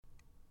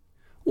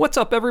What's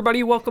up,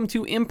 everybody? Welcome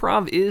to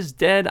Improv is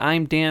Dead.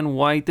 I'm Dan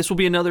White. This will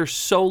be another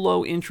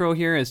solo intro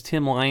here as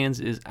Tim Lyons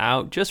is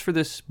out. Just for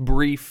this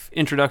brief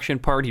introduction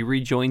part, he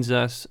rejoins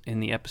us in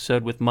the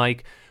episode with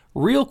Mike.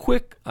 Real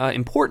quick,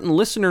 important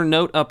listener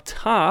note up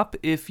top.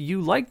 If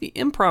you like the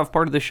improv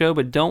part of the show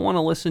but don't want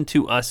to listen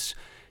to us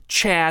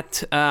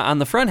chat on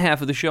the front half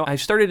of the show,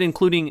 I've started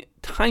including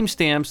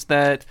timestamps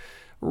that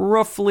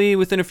roughly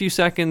within a few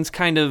seconds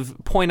kind of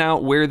point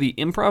out where the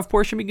improv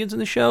portion begins in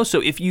the show.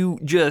 So if you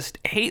just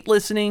hate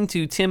listening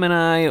to Tim and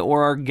I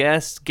or our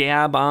guests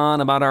gab on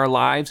about our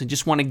lives and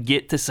just want to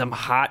get to some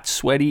hot,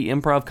 sweaty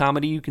improv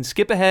comedy, you can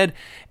skip ahead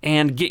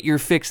and get your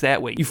fix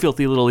that way, you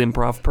filthy little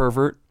improv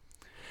pervert.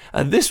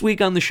 This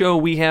week on the show,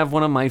 we have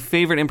one of my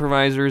favorite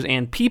improvisers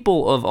and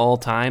people of all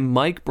time,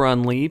 Mike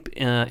Brunleap.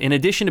 In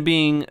addition to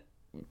being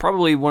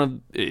probably one of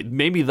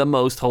maybe the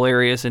most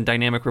hilarious and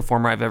dynamic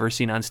performer I've ever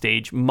seen on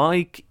stage,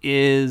 Mike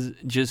is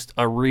just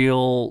a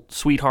real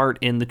sweetheart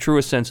in the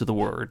truest sense of the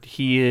word.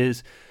 He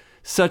is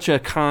such a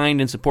kind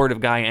and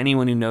supportive guy.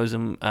 Anyone who knows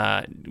him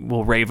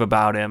will rave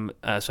about him.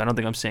 So I don't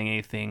think I'm saying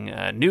anything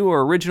new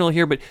or original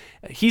here, but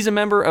he's a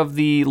member of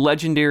the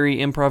legendary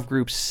improv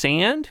group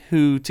Sand,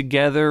 who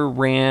together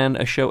ran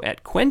a show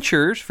at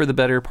Quenchers for the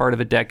better part of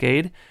a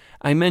decade.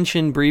 I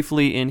mentioned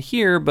briefly in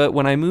here, but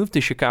when I moved to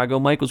Chicago,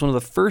 Mike was one of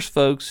the first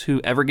folks who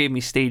ever gave me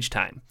stage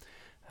time.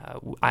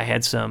 I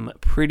had some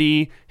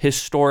pretty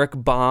historic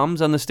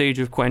bombs on the stage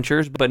of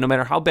Quenchers, but no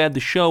matter how bad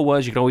the show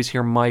was, you could always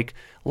hear Mike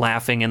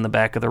laughing in the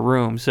back of the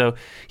room. So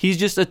he's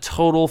just a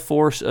total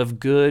force of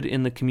good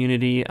in the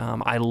community.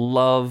 I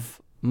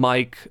love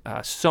Mike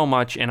so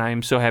much, and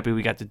I'm so happy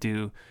we got to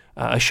do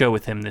a show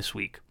with him this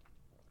week.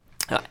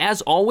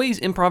 As always,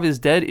 Improv is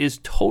Dead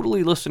is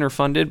totally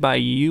listener-funded by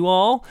you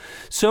all.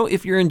 So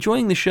if you're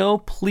enjoying the show,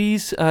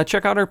 please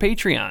check out our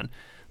Patreon.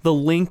 The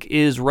link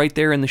is right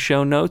there in the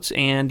show notes,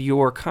 and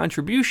your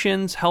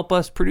contributions help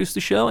us produce the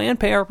show and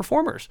pay our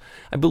performers.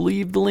 I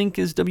believe the link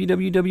is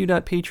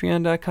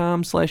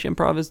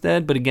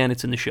www.patreon.com/improvisdead, but again,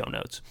 it's in the show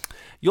notes.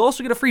 You'll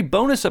also get a free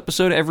bonus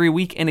episode every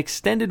week and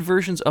extended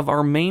versions of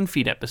our main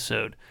feed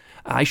episode.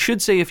 I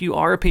should say, if you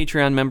are a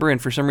Patreon member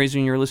and for some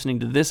reason you're listening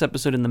to this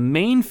episode in the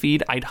main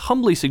feed, I'd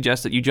humbly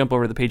suggest that you jump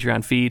over to the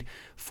Patreon feed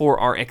for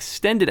our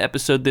extended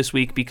episode this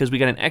week, because we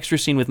got an extra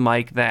scene with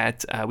Mike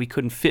that we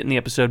couldn't fit in the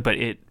episode, but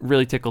it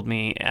really tickled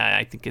me.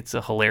 I think it's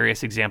a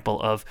hilarious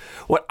example of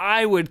what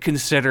I would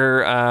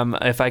consider,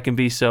 if I can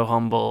be so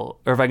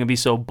humble, or if I can be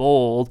so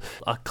bold,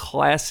 a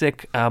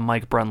classic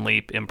Mike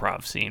Brunleap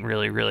improv scene.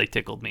 Really, really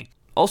tickled me.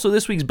 Also,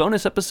 this week's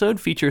bonus episode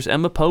features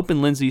Emma Pope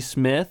and Lindsay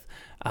Smith.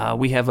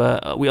 We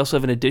also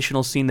have an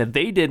additional scene that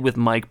they did with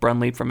Mike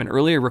Brunleap from an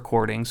earlier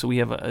recording. So we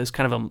have it's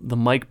kind of the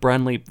Mike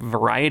Brunleap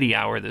variety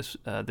hour this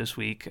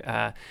week.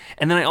 And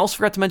then I also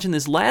forgot to mention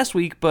this last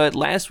week, but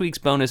last week's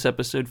bonus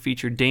episode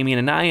featured Damien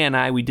and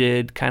I. We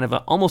did kind of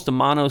almost a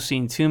mono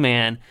scene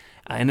two-man.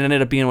 And it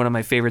ended up being one of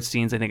my favorite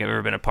scenes I think I've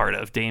ever been a part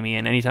of.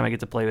 Damien, anytime I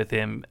get to play with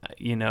him,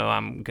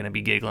 I'm going to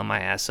be giggling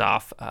my ass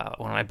off.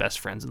 One of my best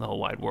friends in the whole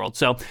wide world.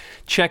 So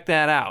check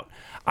that out.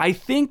 I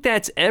think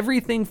that's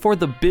everything for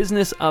the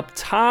business up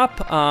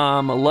top.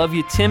 Love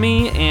you,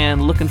 Timmy,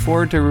 and looking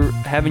forward to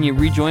having you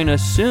rejoin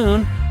us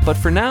soon. But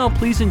for now,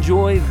 please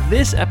enjoy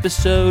this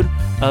episode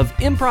of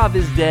Improv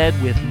is Dead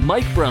with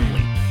Mike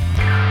Brunleap.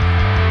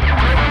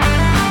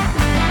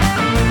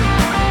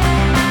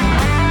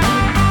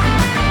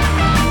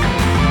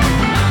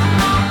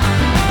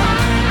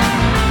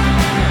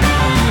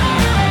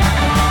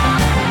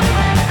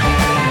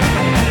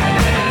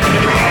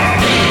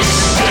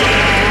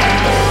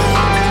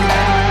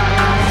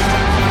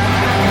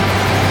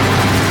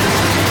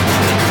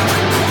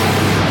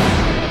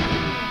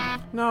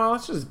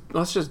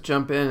 Let's just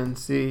jump in and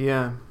see.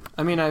 Yeah,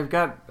 I mean,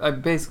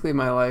 basically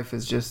my life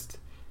is just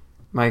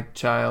my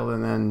child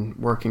and then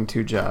working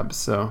two jobs.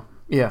 So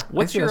yeah.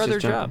 What's your other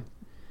job?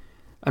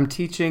 I'm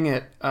teaching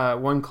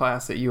at one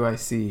class at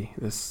UIC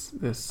this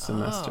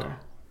semester.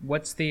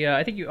 What's the?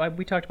 I think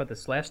we talked about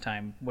this last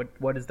time.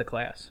 What is the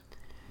class?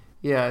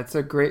 Yeah, it's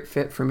a great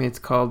fit for me. It's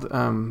called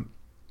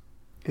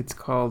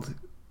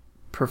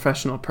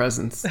Professional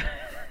Presence.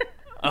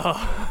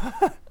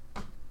 Oh.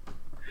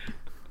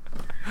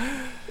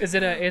 Is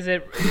it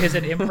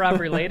improv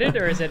related,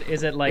 or is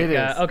it like it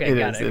is. Okay,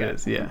 got it. It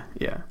is. Yeah.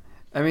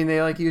 I mean, they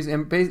use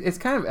it's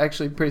kind of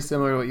actually pretty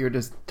similar to what you were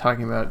just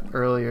talking about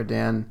earlier,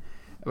 Dan,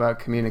 about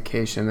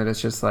communication. That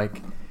it's just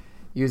like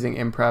using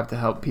improv to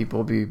help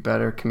people be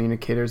better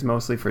communicators,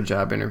 mostly for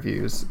job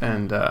interviews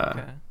and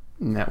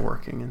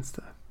networking and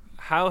stuff.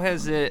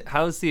 How's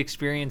the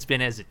experience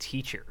been as a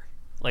teacher?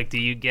 Like, do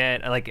you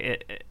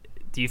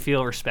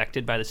feel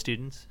respected by the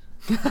students?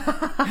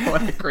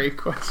 What a great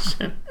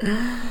question.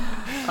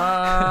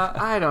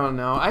 I don't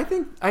know. I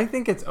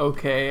think it's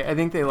okay. I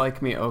think they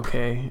like me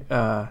okay.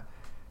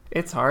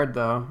 It's hard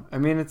though. I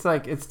mean, it's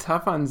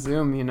tough on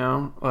Zoom,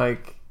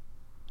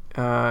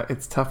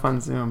 it's tough on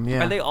Zoom.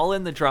 Yeah. Are they all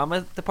in the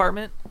drama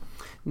department?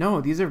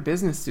 No, these are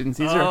business students.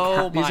 These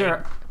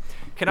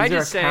Can These I are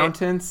just say,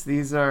 accountants.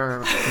 These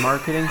are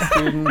marketing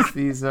students.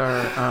 These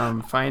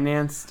are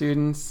finance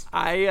students.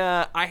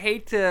 I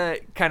hate to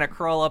kind of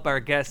crawl up our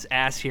guest's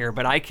ass here,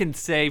 but I can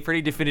say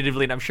pretty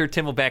definitively, and I'm sure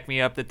Tim will back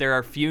me up, that there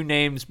are few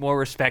names more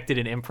respected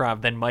in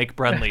improv than Mike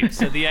Brunleaf.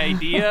 So the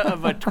idea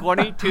of a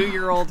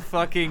 22-year-old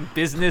fucking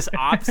business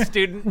ops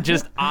student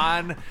just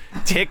on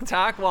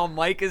TikTok while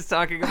Mike is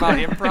talking about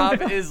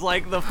improv is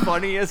like the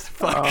funniest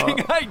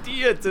fucking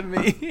idea to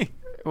me.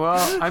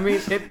 Well, I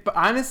mean,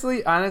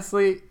 honestly,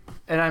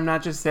 and I'm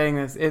not just saying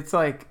this. It's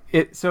like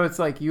So it's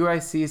like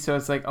UIC. So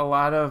it's like a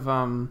lot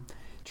of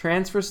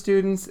transfer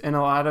students and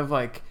a lot of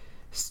like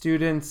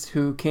students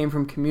who came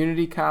from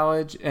community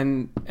college,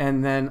 and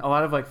then a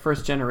lot of like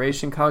first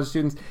generation college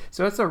students.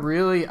 So it's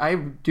I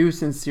do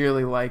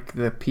sincerely like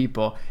the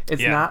people.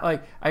 It's not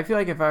like, I feel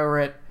like if I were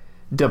at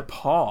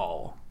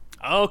DePaul.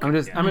 Okay. I'm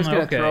just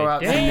gonna throw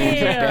out some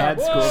names of bad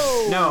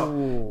schools.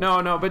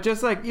 No, but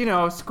just like,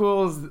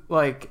 schools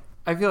like,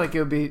 I feel like it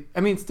would be. I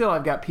mean, still,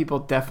 I've got people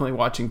definitely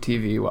watching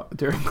TV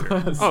during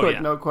class.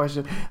 No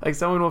question. Like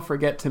someone will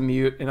forget to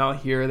mute, and I'll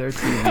hear their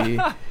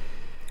TV.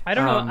 I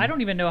don't know. I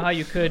don't even know how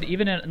you could,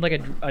 even in like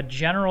a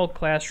general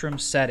classroom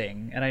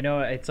setting. And I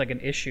know it's like an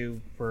issue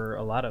for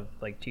a lot of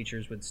like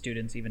teachers with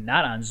students, even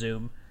not on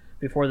Zoom,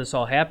 before this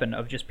all happened,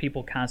 of just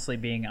people constantly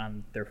being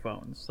on their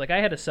phones. Like I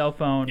had a cell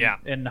phone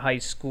in high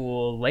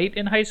school, late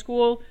in high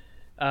school.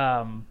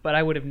 But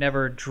I would have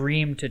never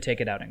dreamed to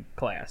take it out in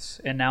class.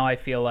 And now I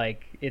feel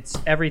like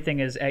everything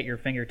is at your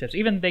fingertips.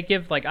 Even they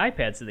give like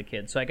iPads to the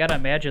kids. So I got to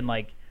imagine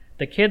like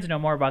the kids know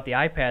more about the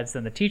iPads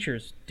than the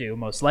teachers do,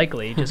 most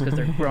likely, just because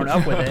they're grown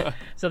up with it.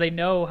 So they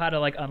know how to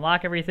like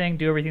unlock everything,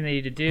 do everything they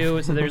need to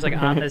do. So there's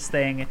like on this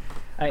thing.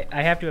 I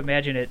have to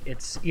imagine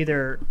it's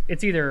either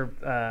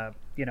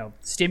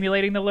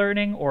stimulating the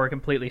learning or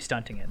completely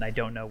stunting it. And I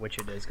don't know which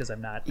it is because I've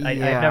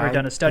never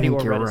done a study or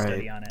read a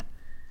study on it.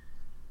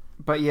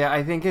 But yeah,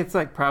 I think it's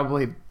like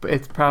probably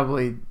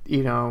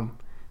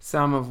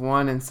some of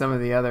one and some of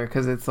the other,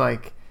 because it's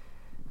like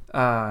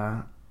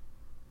I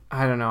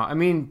don't know. I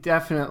mean,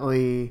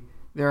 definitely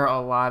there are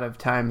a lot of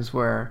times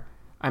where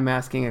I'm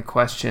asking a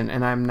question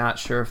and I'm not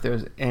sure if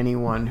there's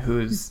anyone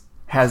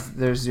has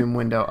their Zoom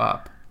window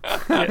up.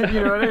 You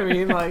know what I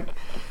mean? Like,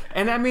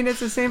 and I mean, it's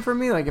the same for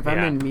me. Like if I'm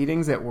in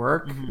meetings at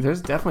work,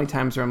 there's definitely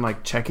times where I'm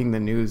like checking the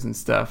news and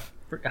stuff.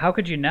 How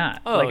could you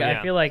not?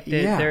 I feel like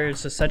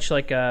there's such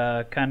like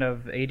a kind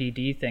of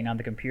ADD thing on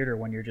the computer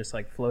when you're just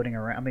like floating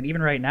around. I mean,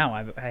 even right now,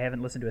 I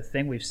haven't listened to a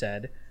thing we've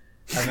said.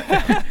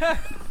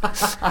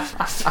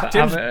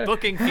 Tim's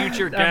booking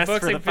future guests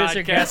for the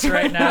podcast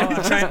right now.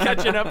 I'm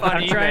catching up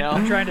on email.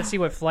 I'm trying to see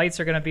what flights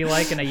are going to be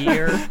like in a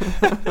year.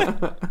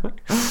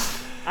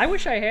 I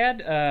wish I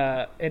had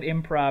an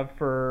improv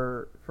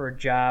for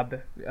job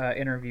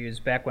interviews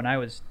back when I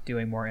was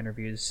doing more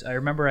interviews. I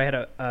remember I had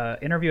a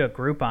interview at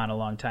Groupon a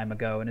long time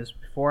ago, and it was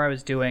before I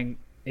was doing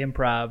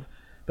improv,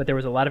 but there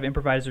was a lot of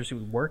improvisers who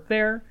worked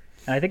there,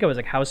 and I think I was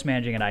like house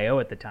managing at I.O.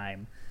 at the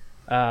time.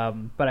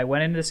 But I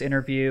went into this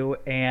interview,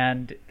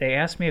 and they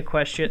asked me a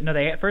question.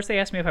 No, first they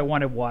asked me if I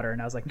wanted water,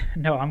 and I was like,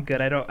 no, I'm good.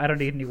 I don't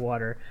need any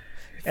water.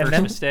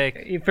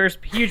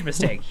 Huge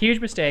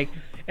mistake.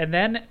 And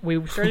then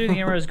we started doing the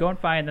interview, it was going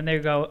fine. And then they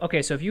go,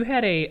 okay, so if you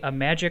had a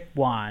magic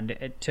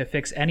wand to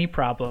fix any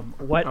problem,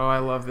 what? Oh, I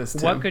love this,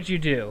 Tim. What could you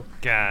do?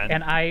 God.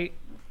 And I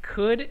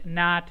could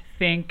not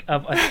think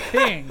of a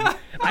thing.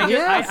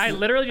 I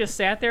literally just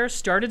sat there,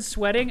 started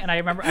sweating, and I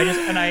remember I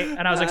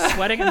was like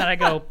sweating, and then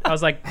I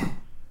was like,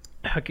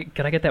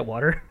 can I get that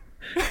water?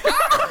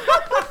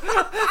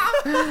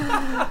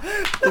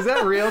 Is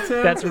that real,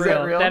 Tim? That's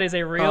real. That is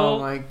a real. Oh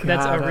my God,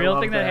 that's a real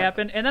thing that that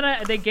happened. And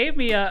then they gave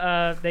me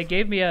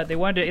they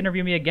wanted to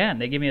interview me again.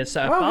 They gave me a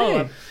follow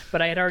up,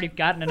 but I had already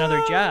gotten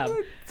another job.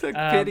 Took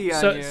pity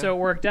on you. So it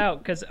worked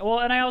out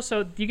and I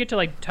also, you get to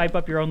like type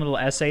up your own little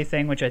essay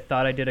thing, which I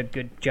thought I did a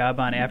good job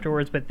on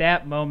afterwards. But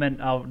that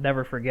moment I'll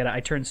never forget it. I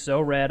turned so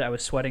red. I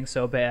was sweating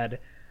so bad.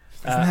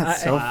 Isn't that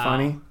so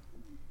funny?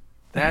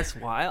 That's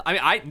wild.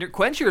 I mean,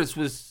 Quenchers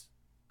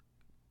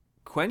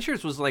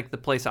was like the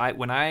place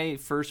when I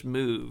first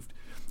moved,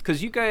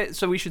 because you guys,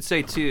 so we should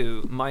say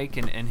too, Mike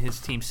and his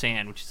team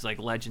Sand, which is like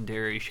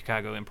legendary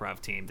Chicago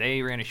improv team,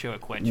 they ran a show at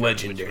Quenchers.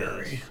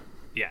 Legendary.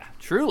 Yeah,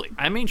 truly.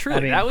 I mean,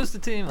 that was the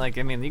team. Like,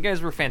 I mean, you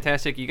guys were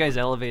fantastic. You guys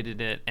elevated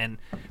it,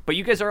 but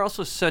you guys are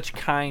also such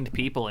kind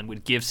people and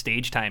would give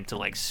stage time to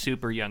like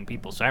super young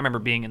people. So I remember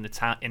being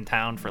in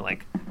town for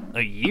like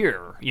a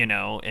year,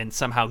 and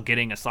somehow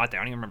getting a slot there.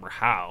 I don't even remember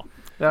how.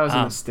 That was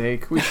a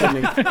mistake. We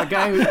shouldn't have. A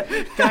guy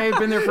who'd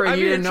been there for a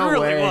year, no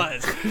way. It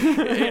was.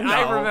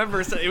 I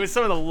remember it was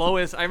some of the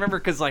lowest. I remember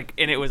because and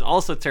it was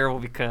also terrible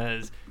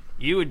because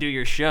you would do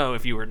your show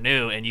if you were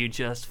new, and you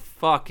just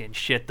fucking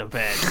shit the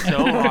bed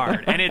so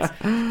hard. And it's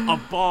a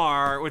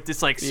bar with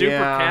this like super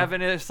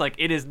cavernous, like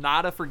it is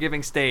not a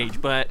forgiving stage,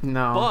 but it's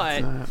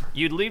not.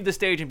 you'd leave the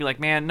stage and be like,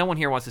 man, no one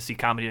here wants to see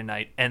comedy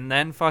tonight. And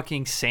then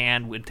fucking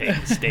sand would take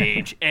the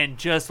stage and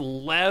just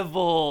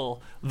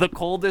level the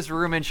coldest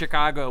room in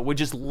Chicago, would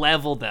just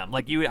level them.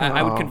 Like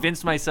I would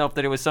convince myself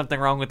that it was something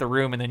wrong with the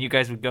room, and then you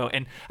guys would go.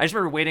 And I just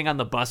remember waiting on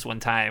the bus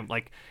one time,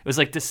 like it was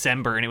like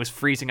December and it was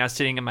freezing. I was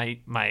sitting in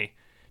my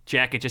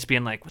jacket just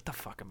being like, what the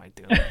fuck am I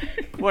doing?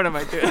 What am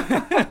I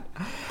doing?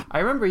 I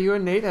remember you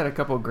and Nate had a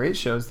couple of great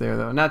shows there,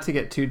 though. Not to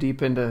get too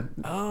deep into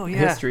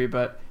history,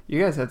 but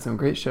you guys had some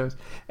great shows.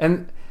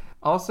 And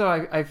also,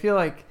 I feel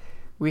like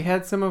we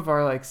had some of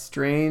our like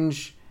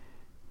strange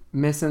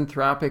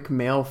misanthropic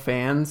male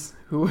fans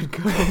who would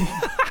go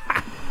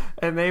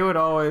and they would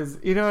always,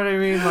 you know what I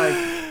mean?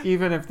 Like,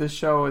 even if the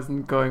show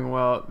wasn't going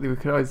well, we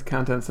could always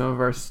count on some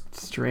of our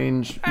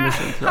strange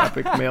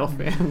misanthropic male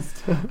fans.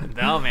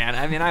 No, man.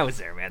 I mean, I was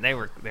there, man. They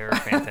were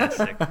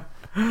fantastic.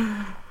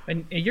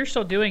 And you're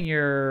still doing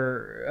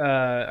your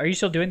are you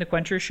still doing the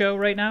Quencher show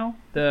right now?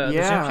 The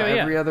Zoom show?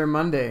 Every other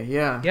Monday.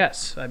 Yeah.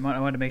 Yes, I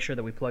wanted to make sure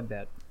that we plug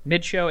that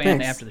mid show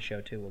and after the show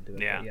too. We'll do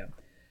it. Yeah.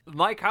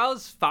 Mike,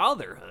 how's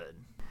fatherhood?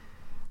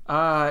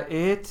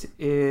 It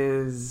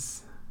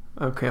is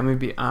okay. Let me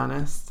be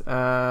honest.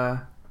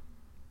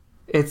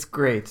 It's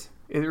great.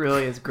 It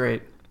really is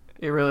great.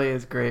 It really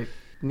is great.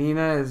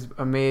 Nina is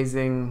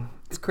amazing.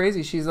 It's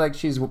crazy. She's like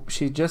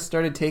she just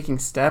started taking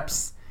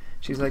steps.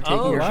 She's like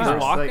taking her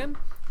first like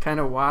kind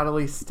of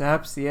waddly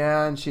steps.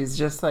 Yeah, and she's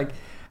just like,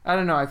 I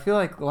don't know. I feel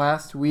like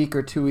last week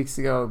or 2 weeks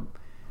ago,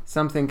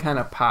 something kind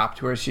of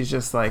popped where she's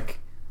just like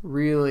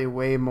really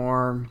way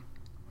more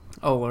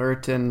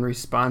alert and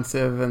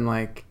responsive and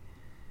like,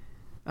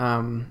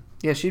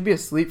 she'd be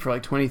asleep for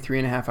like 23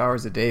 and a half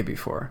hours a day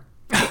before.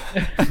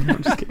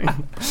 I'm just kidding.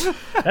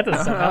 That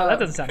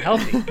doesn't sound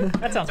healthy.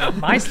 That sounds like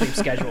my sleep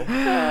schedule.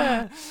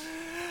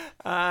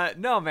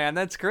 No, man,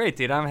 that's great,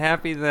 dude. I'm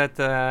happy that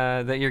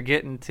that you're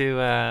getting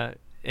to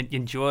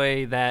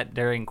enjoy that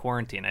during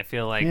quarantine. I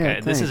feel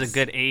like this is a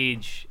good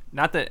age.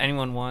 Not that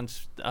anyone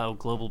wants a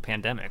global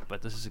pandemic,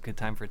 but this is a good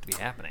time for it to be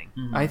happening.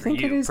 I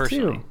think it is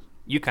personally. too.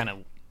 You kind of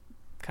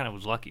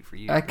was lucky for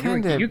you.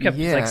 You kept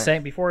like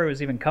saying before it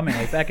was even coming,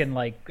 like back in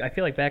like I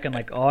feel like back in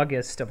like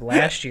August of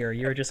last year,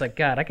 you were just like,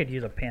 God, I could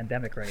use a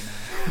pandemic right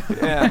now.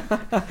 Yeah,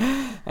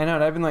 I know.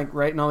 And I've been like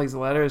writing all these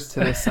letters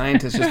to the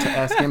scientists just to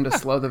ask him to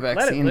slow the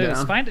vaccine let it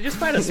loose. down. Just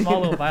find a small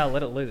little vial,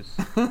 let it loose.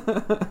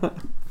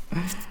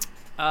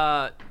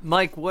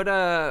 Mike, what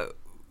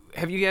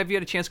have you had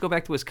a chance to go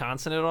back to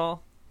Wisconsin at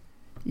all?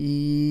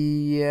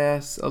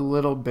 Yes, a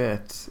little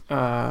bit.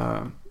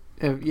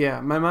 Yeah,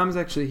 my mom's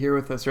actually here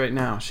with us right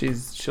now.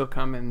 She'll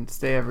come and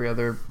stay every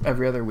other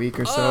week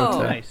or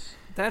so to nice.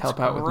 That's help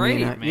out great,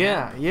 with Nina.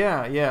 Man.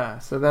 Yeah.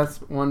 So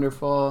that's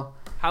wonderful.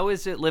 How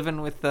is it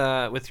living with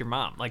your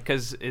mom? Like,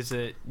 cause is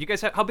it you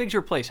guys? How big's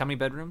your place? How many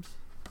bedrooms?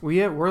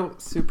 We're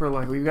super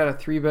lucky. We've got a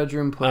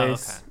 3-bedroom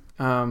place.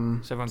 Oh,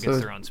 okay. So everyone gets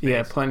their own space.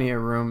 Yeah, plenty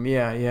of room.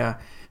 Yeah.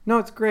 No,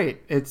 it's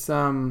great. It's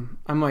I'm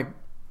like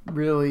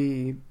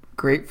really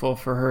grateful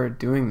for her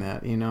doing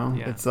that. You know,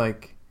 it's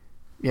like,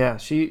 yeah,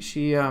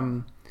 she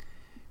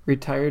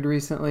retired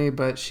recently,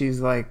 but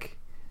she's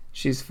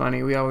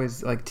funny. We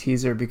always like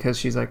tease her because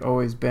she's like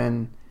always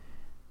been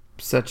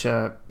such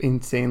a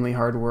insanely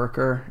hard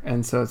worker,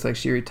 and so it's like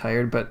she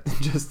retired, but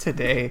just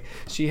today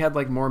she had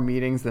like more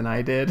meetings than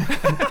I did.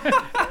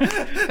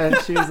 And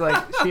she was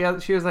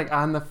like she was like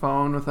on the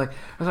phone with like I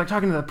was like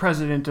talking to the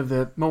president of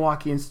the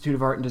Milwaukee Institute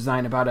of Art and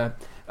Design about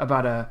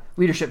a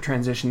leadership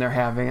transition they're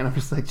having, and I'm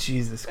just like,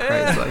 Jesus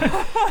Christ,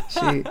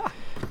 like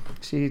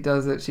she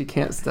does it, she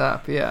can't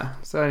stop. Yeah,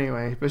 so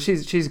anyway, but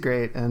she's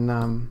great,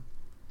 and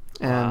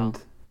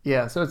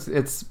yeah, so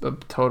it's a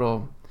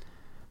total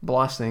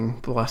blessing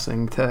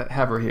to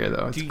have her here,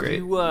 though. It's great.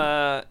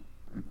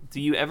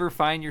 Do you ever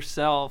find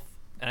yourself,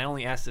 and I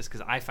only ask this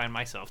because I find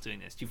myself doing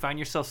this, do you find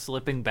yourself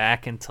slipping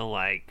back into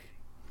like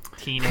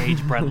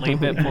teenage Brett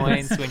Leap at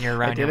points when you're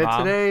around your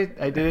mom?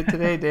 I did it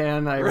today,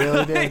 Dan. I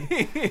really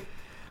did.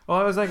 Well,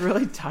 I was like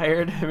really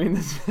tired. I mean,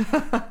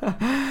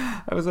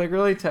 I was like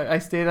really tired. I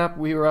stayed up.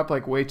 We were up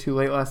like way too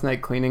late last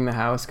night cleaning the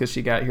house because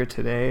she got here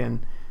today,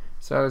 and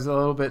so I was a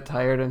little bit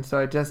tired. And so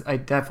I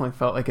definitely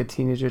felt like a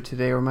teenager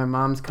today, where my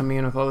mom's coming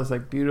in with all this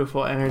like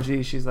beautiful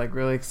energy. She's like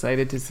really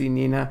excited to see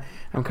Nina.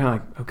 I'm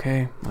kind of like,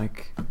 okay,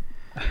 like,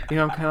 you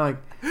know, I'm kind of like,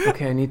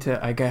 okay,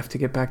 I have to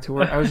get back to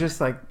work. I was just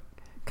like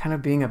kind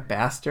of being a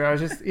bastard. I was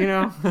just, you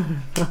know,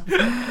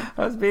 I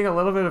was being a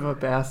little bit of a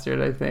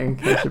bastard, I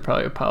think. I should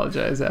probably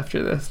apologize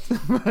after this.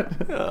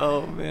 But,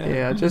 oh, man.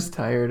 Yeah, just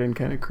tired and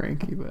kind of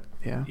cranky, but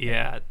yeah.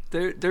 Yeah,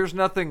 there's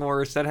nothing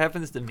worse. That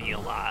happens to me a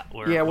lot.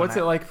 Yeah, what's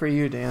it like for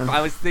you, Dan?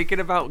 I was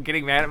thinking about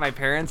getting mad at my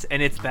parents,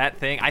 and it's that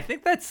thing. I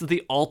think that's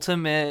the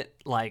ultimate,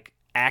 like,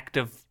 act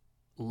of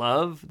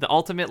love. The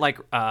ultimate, like,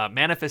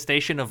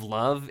 manifestation of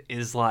love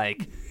is,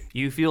 like,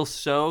 you feel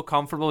so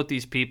comfortable with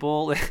these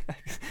people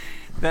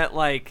that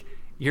like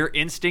your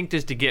instinct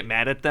is to get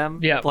mad at them.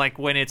 Yeah. Like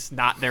when it's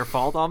not their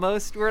fault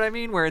almost, you know what I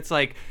mean? Where it's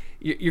like,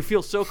 you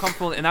feel so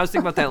comfortable. And I was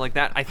thinking about that, like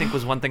that I think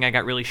was one thing I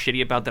got really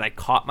shitty about, that I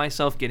caught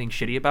myself getting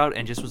shitty about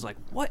and just was like,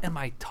 what am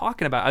I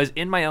talking about? I was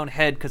in my own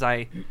head because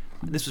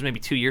this was maybe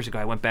 2 years ago.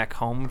 I went back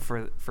home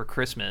for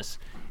Christmas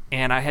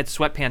and I had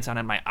sweatpants on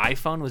and my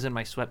iPhone was in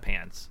my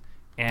sweatpants.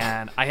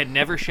 And I had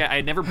never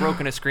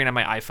broken a screen on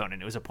my iPhone,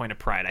 and it was a point of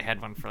pride. I had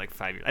one for like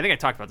 5 years. I think I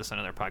talked about this on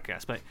another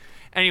podcast. But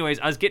anyways,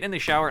 I was getting in the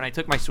shower and I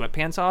took my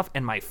sweatpants off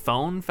and my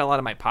phone fell out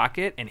of my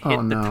pocket and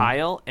hit the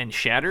tile and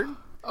shattered.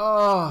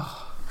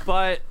 Oh.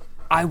 But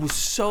I was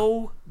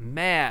so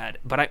mad,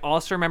 but I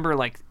also remember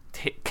like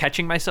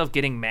catching myself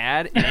getting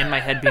mad and in my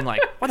head being like,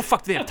 why the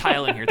fuck do they have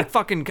tile in here? The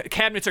fucking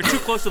cabinets are too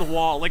close to the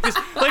wall. Like this,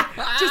 like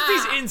just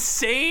these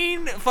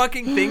insane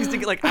fucking things to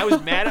get. Like I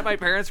was mad at my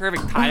parents for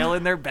having tile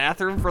in their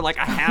bathroom for like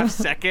a half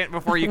second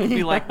before you could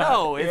be like,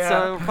 no, it's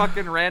a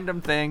fucking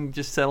random thing.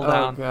 Just settle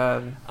down. Oh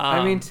God.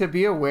 I mean, to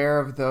be aware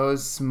of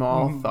those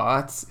small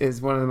thoughts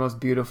is one of the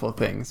most beautiful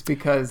things,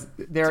 because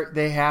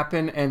they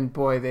happen, and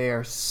boy, they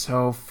are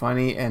so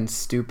funny and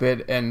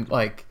stupid and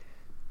like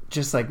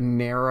just like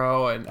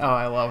narrow, and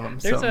I love them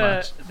so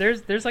much.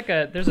 There's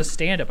a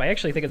stand-up. I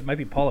actually think it might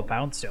be Paula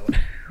Poundstone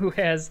who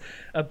has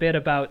a bit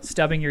about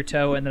stubbing your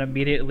toe and then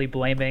immediately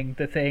blaming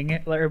the thing,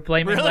 or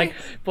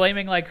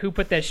blaming like who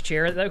put this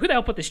chair, who the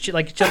hell put this chair,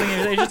 like jumping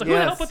in, just like, who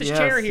the hell put this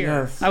chair here?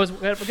 Yes. I was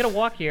gonna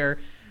walk here.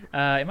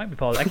 It might be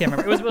Paula. I can't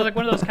remember. It was like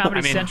one of those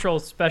Comedy Central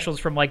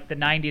specials from like the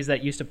 90s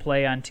that used to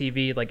play on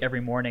TV like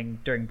every morning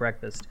during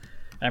breakfast.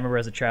 I remember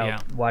as a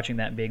child watching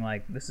that and being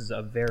like, this is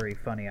a very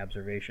funny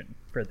observation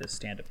for this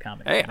stand-up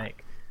comic to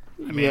make.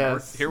 I mean,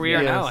 here we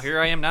are now. Here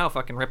I am now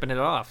fucking ripping it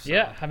off. So.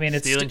 Yeah, I mean,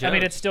 it's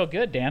still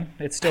good, Dan.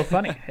 It's still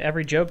funny.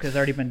 Every joke has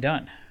already been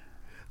done.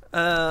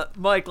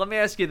 Mike, let me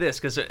ask you this,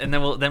 and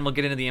then we'll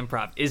get into the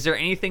improv. Is there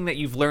anything that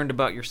you've learned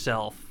about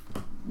yourself,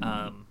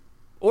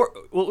 or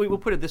we'll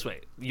put it this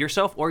way,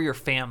 yourself or your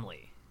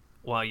family,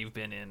 while you've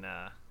been in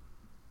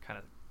kind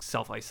of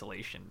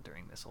self-isolation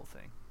during this whole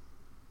thing?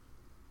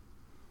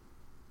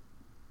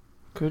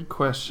 Good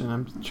question.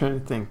 I'm trying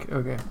to think.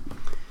 Okay.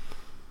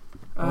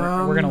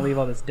 We're going to leave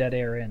all this dead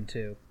air in,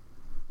 too.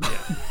 Yeah.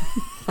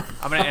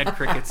 I'm going to add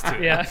crickets,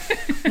 too. Yeah.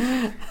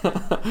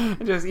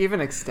 Just even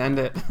extend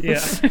it.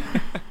 Yeah.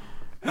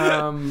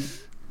 Let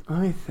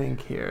me think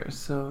here.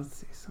 So, let's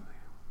see something.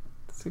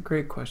 That's a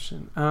great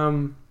question.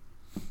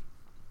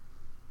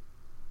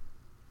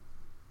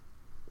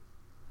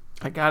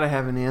 I gotta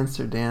have an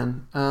answer,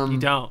 Dan. You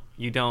don't.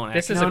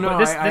 This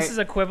is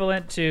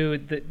equivalent to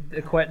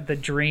the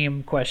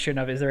dream question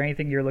of, is there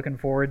anything you're looking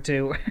forward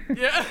to,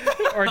 yeah,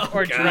 or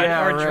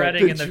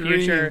dreading in the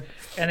future?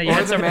 And then you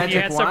had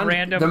some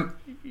random,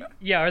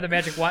 or the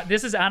magic wand.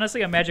 This is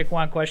honestly a magic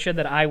wand question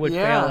that I would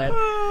fail at.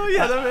 Oh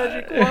yeah, the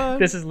magic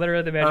wand. This is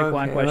literally the magic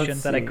wand question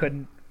that I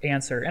couldn't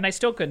answer, and I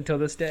still couldn't till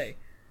this day.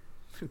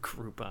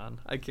 Groupon.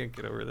 I can't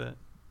get over that.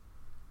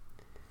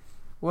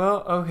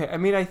 Well, okay. I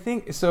mean, I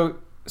think so.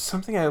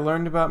 Something I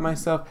learned about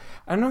myself.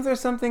 I don't know if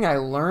there's something I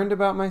learned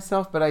about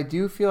myself, but I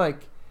do feel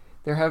like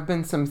there have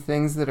been some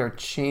things that are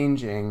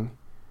changing.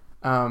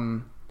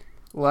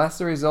 Less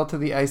a result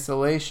of the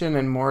isolation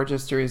and more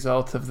just a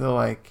result of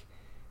the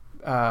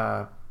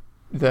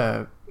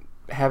the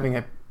having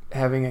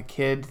a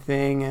kid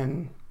thing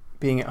and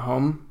being at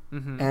home.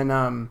 Mm-hmm. And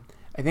I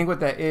think what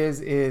that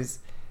is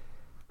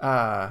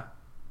I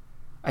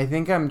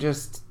think I'm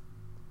just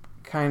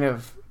kind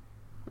of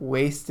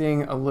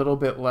wasting a little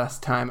bit less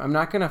time. I'm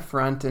not going to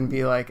front and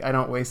be like, I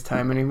don't waste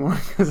time anymore,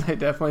 because I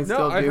definitely still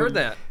do. No, I've heard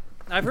that.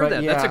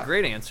 Yeah, that's a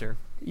great answer.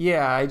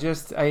 Yeah,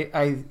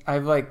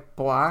 I've like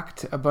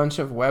blocked a bunch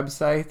of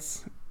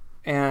websites,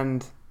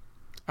 and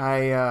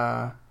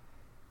I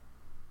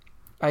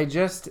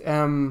just I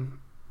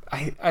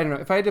don't know,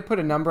 if I had to put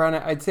a number on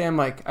it, I'd say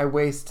I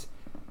waste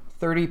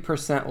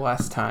 30%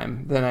 less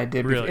time than I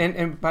did. Really?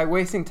 And by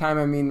wasting time,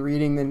 I mean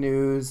reading the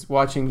news,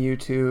 watching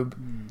YouTube.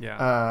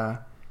 Yeah.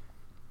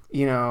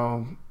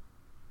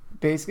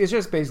 It's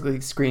just basically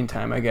screen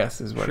time, I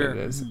guess, is what it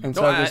is. And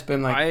so I've just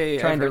been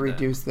trying to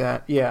reduce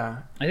that. Yeah.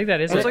 I think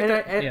that is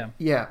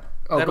yeah.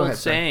 Oh, that go old ahead,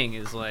 saying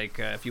is like,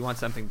 if you want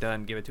something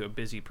done, give it to a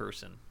busy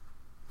person.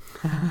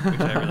 Which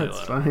I really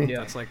love. Funny.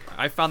 Yeah. It's like,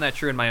 I found that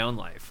true in my own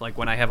life. Like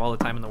when I have all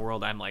the time in the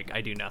world, I'm like,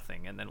 I do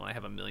nothing. And then when I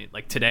have a million,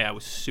 like today I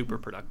was super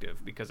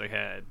productive because I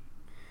had a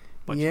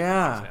bunch of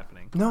things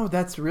happening. No,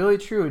 that's really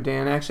true,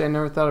 Dan. Actually, I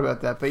never thought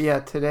about that. But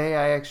yeah, today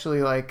I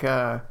actually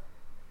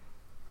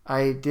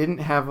I didn't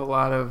have a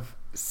lot of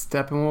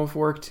Steppenwolf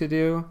work to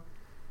do,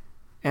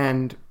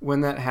 and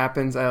when that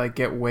happens, I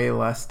get way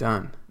less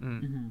done.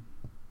 Mm-hmm.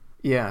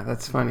 Yeah,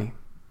 that's funny.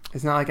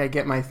 It's not like I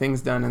get my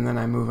things done and then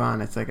I move on.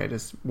 It's like I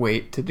just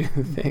wait to do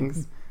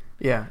things.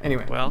 Yeah.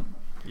 Anyway. Well,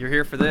 you're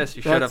here for this.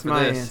 You showed up for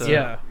this. Answer. So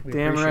yeah.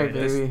 Damn right,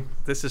 baby.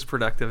 This is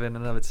productive in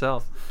and of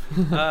itself.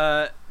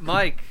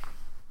 Mike.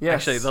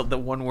 Yes. Actually, the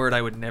one word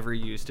I would never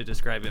use to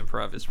describe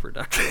improv is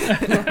productive.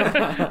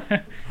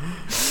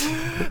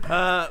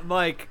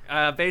 Mike,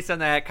 based on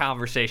that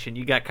conversation,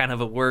 you got kind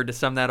of a word to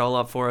sum that all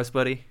up for us,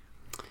 buddy?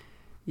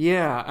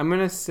 Yeah, I'm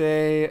gonna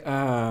say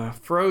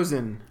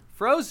Frozen.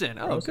 Frozen.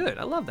 Oh, good.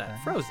 I love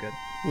that. Frozen. Good.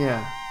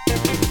 Yeah.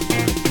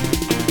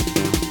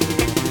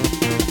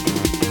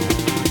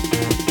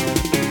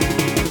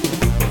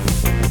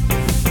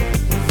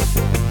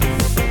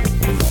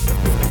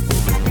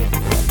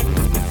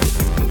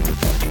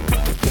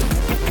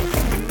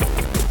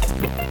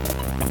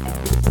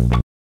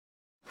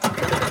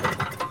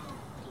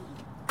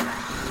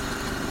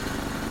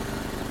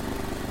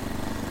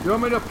 You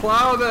want me to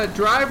plow the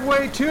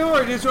driveway too,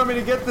 or just want me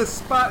to get the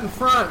spot in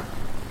front?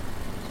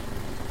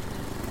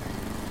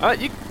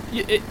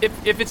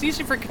 If it's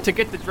easy to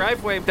get the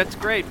driveway, that's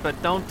great.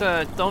 But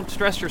don't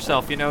stress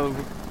yourself. You know,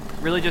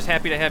 really just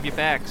happy to have you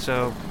back.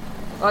 So.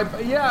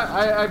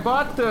 I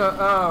bought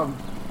the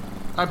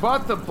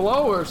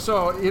blower,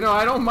 so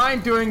I don't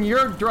mind doing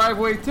your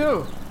driveway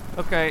too.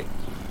 Okay.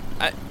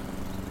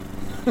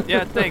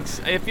 Yeah,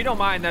 thanks. If you don't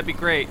mind, that'd be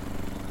great.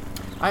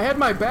 I had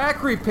my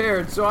back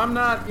repaired, so I'm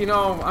not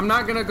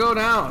gonna go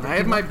down. I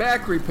had my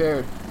back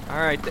repaired. All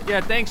right.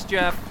 Yeah, thanks,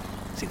 Jeff.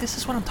 See, this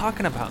is what I'm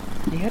talking about.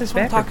 He had his That's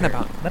what I'm back talking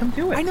repaired. about. Let him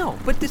do it. I know,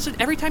 but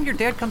every time your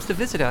dad comes to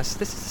visit us,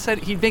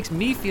 he makes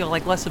me feel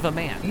like less of a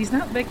man. He's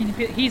not making you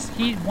feel.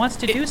 He wants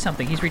to do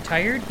something. He's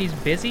retired. He's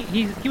busy.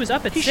 He was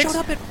up at He 6. showed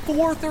up at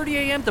 4:30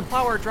 a.m. to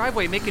plow our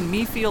driveway, making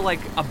me feel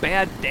like a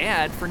bad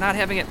dad for not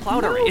having it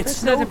plowed already. It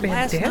that's not a snowed bad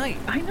last dad. night.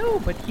 I know,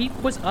 but he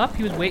was up.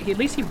 He was at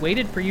least he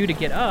waited for you to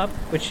get up,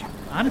 which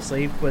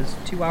honestly was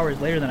 2 hours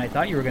later than I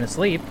thought you were going to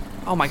sleep.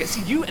 Oh my God!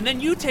 See and then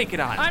you take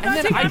it on. I'm not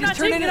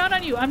taking it out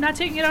on you. I'm not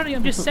taking it out on you.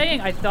 I'm just saying.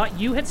 I thought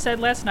you had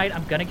said last night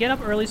I'm going to get up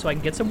early so I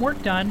can get some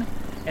work done,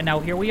 and now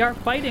here we are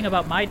fighting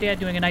about my dad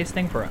doing a nice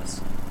thing for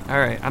us. All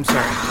right, I'm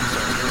sorry.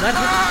 Let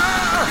him.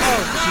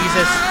 Oh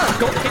Jesus!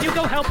 Can you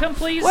go help him,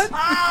 please? What?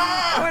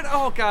 What?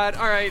 Oh God!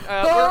 All right.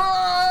 All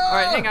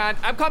right, hang on.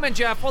 I'm coming,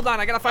 Jeff. Hold on.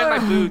 I gotta find my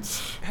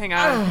boots. Hang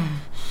on.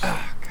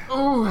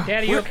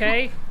 Dad, are you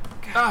okay?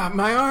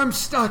 My arm's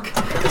stuck.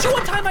 Did you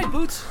untie my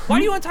boots? Why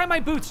do you untie my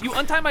boots? You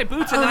untie my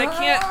boots and then I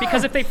can't.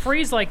 Because if they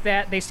freeze like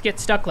that, they get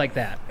stuck like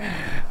that.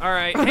 All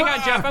right, hang on,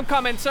 Jeff. I'm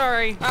coming.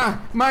 Sorry.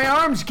 My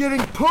arm's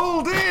getting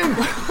pulled in.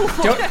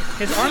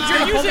 His arms You're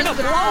are using a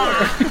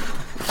blower.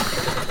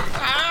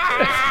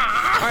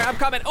 All right, I'm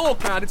coming. Oh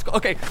God, it's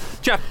okay.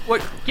 Jeff,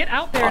 what? Get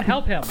out there and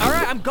help him. All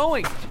right, I'm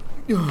going.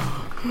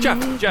 Jeff,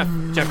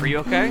 are you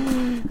okay?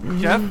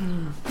 Jeff?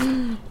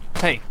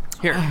 Hey,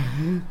 here.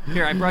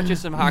 I brought you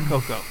some hot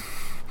cocoa.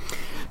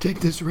 Take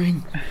this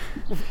ring.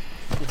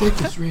 Take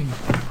this ring.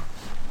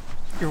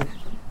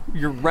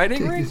 Your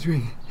wedding ring? Take this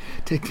ring.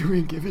 Take the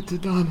ring. Give it to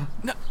Donna.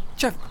 No,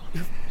 Jeff,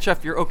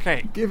 you're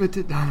okay. Give it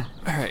to Donna.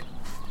 All right.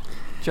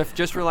 Jeff,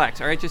 just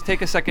relax. All right, just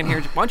take a second here.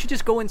 Why don't you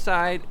just go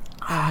inside?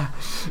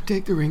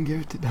 Take the ring.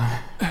 Give it to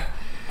Donna.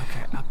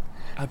 Okay,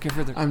 I'll give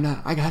her the.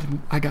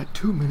 I got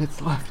 2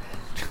 minutes left.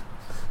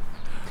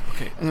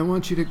 Okay. And I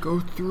want you to go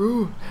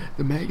through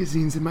the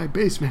magazines in my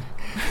basement.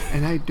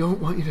 And I don't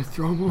want you to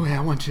throw them away.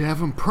 I want you to have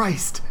them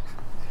priced.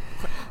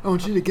 I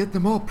want you to get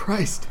them all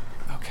priced.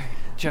 Okay,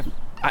 Jeff. You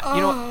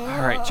know what?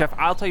 All right, Jeff.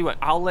 I'll tell you what.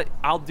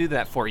 I'll do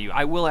that for you.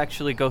 I will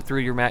actually go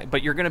through your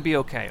but you're gonna be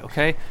okay.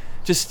 Okay.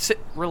 Just sit,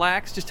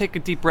 relax. Just take a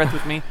deep breath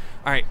with me.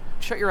 All right.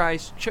 Shut your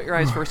eyes. Shut your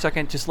eyes for a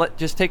second. Just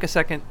take a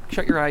second.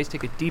 Shut your eyes.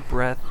 Take a deep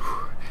breath.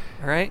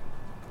 All right.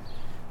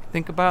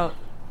 Think about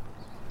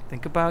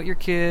your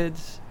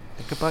kids.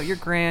 Think about your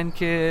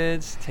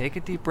grandkids. Take a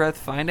deep breath.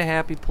 Find a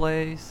happy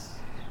place.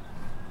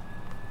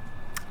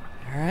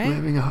 All right.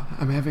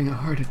 I'm having a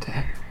heart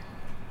attack.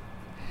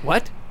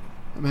 What?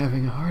 I'm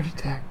having a heart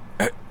attack.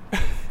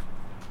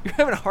 You're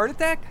having a heart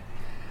attack?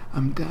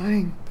 I'm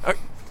dying.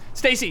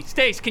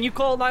 Stace, can you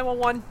call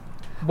 911?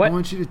 What? I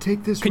want you to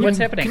take this ring. What's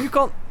happening? Can you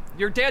call?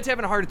 Your dad's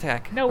having a heart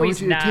attack. No,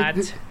 he's not.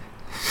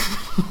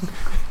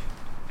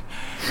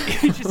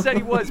 He just said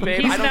he was, babe.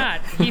 He's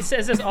not. He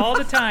says this all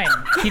the time.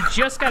 He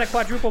just got a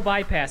quadruple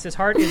bypass. His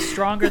heart is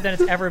stronger than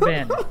it's ever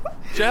been.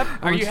 Jeff,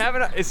 are you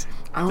having a?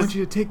 I want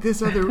you to take this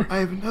other. I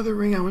have another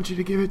ring. I want you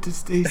to give it to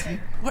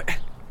Stacy. What?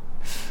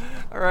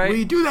 All right. Will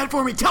you do that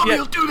for me? Tell me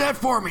you'll do that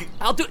for me.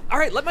 I'll do. All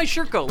right. Let my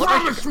shirt go.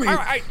 Promise me. All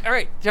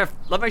right, Jeff.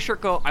 Let my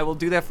shirt go. I will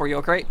do that for you.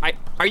 Okay.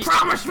 Are you?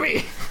 Promise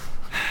me.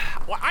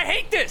 Well, I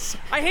hate this.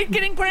 I hate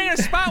getting put in a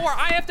spot where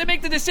I have to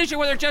make the decision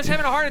whether Jeff's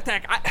having a heart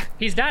attack.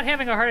 He's not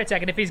having a heart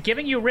attack, and if he's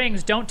giving you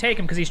rings, don't take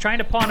them because he's trying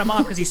to pawn them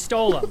off because he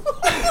stole them.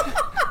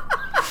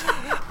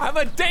 I'm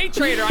a day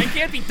trader. I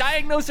can't be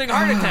diagnosing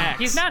heart attacks.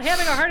 He's not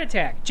having a heart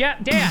attack.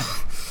 Dad. Do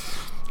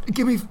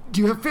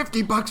you have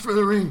 $50 for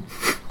the ring?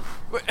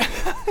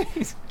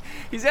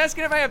 He's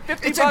asking if I have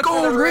 $50 It's a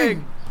gold for the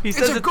ring. He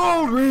says It's a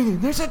gold ring.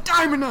 There's a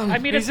diamond on it. I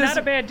mean, it's not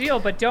a bad deal,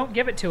 but don't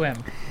give it to him.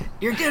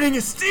 You're getting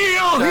a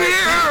steal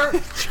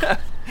here.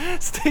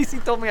 Stacy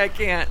told me I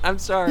can't. I'm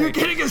sorry. You're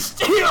getting a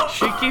steal.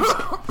 She keeps.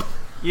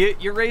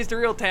 You raised a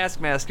real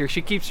taskmaster.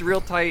 She keeps a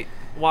real tight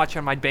watch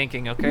on my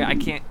banking. Okay, I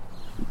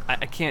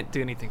can't do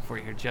anything for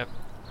you here, Jeff.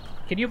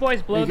 Can you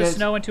boys blow the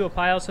snow into a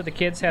pile so the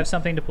kids have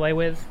something to play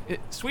with?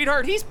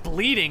 Sweetheart, he's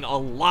bleeding a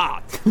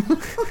lot.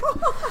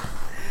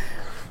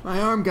 My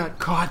arm got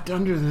caught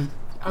under the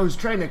I was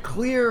trying to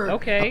clear a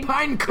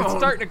pine cone. It's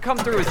starting to come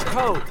through his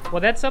coat.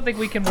 Well, that's something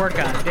we can work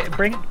on.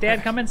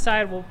 Dad, come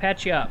inside. We'll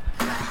patch you up.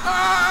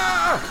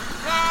 Ah!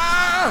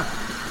 Ah!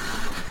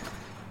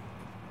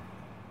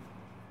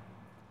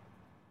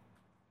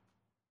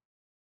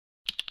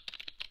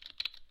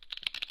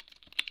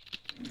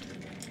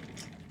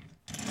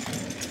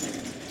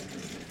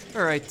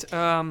 All right.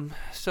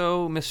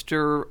 So,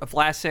 Mr.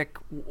 Vlasic,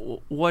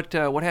 what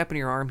happened to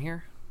your arm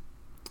here?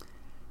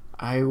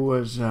 I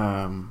was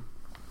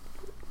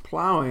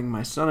plowing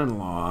my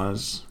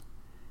son-in-law's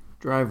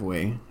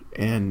driveway,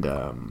 and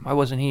Why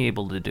wasn't he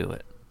able to do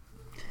it?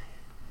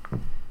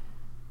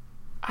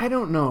 I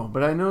don't know,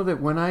 but I know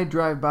that when I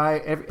drive by,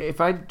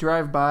 if I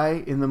drive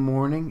by in the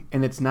morning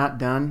and it's not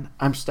done,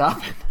 I'm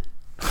stopping.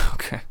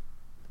 Okay.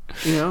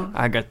 You know?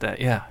 I got that.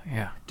 Yeah.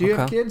 Do you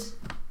have kids?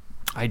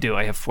 I do.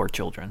 I have 4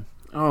 children.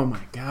 Oh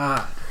my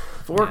God.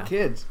 4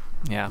 kids.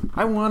 Yeah.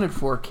 I wanted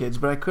 4 kids,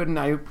 but I couldn't.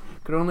 I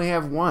could only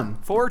have 1.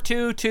 4,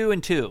 2, 2,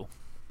 and 2.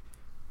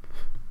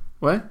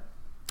 What?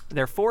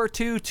 They're 4,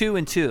 2, 2,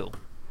 and 2.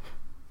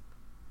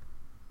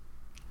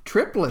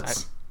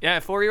 Triplets. Yeah,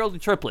 4-year-old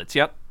and triplets.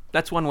 Yep.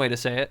 That's one way to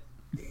say it.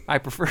 I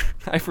prefer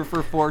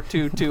 4,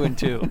 2, 2, and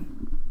 2.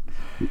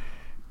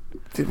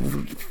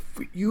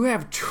 You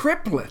have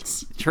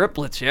triplets.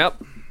 Triplets,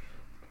 yep.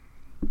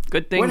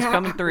 Good things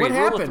coming through. What Rule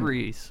happened? of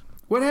threes.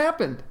 What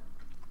happened?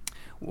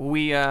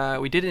 We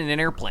did it in an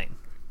airplane.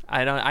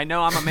 I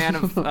know I'm a man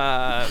of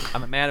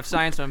I'm a man of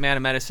science. I'm a man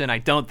of medicine. I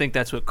don't think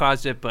that's what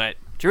caused it, but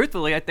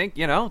truthfully, I think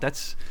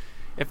that's.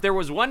 If there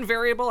was one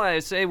variable I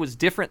would say was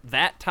different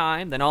that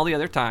time than all the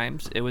other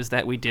times, it was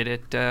that we did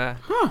it did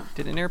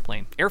an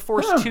airplane. Air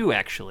Force 2,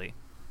 actually.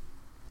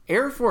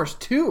 Air Force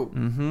 2?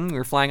 Mm-hmm. We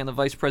were flying on the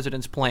vice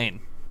president's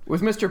plane.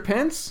 With Mr.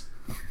 Pence?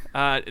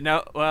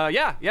 No.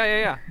 Yeah.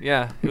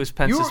 It was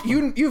Pence's.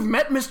 You've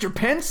met Mr.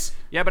 Pence?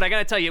 Yeah, but I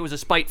gotta tell you, it was a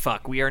spite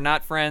fuck. We are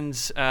not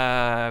friends.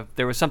 There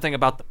was something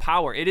about the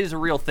power. It is a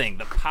real thing.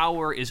 The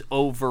power is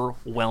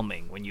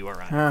overwhelming when you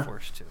are on Air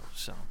Force 2.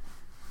 So.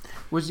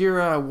 Was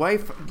your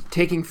wife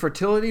taking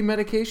fertility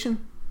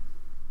medication?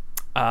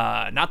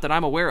 Not that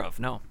I'm aware of.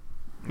 No.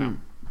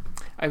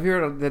 I've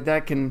heard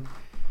that can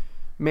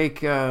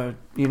make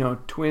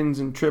twins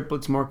and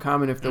triplets more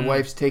common if the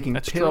wife's taking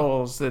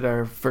pills that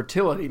are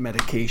fertility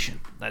medication.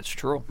 That's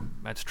true.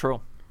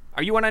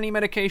 Are you on any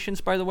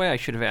medications, by the way? I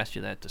should have asked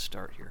you that to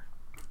start here.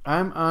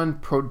 I'm on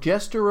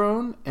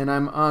progesterone and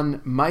I'm on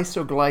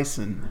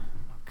misoglycin.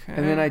 Okay.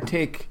 And then I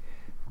take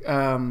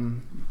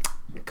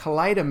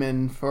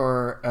Kalidamin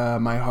for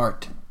my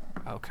heart.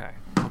 Okay.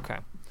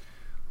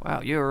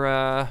 Wow, you're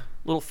a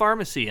little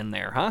pharmacy in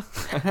there, huh?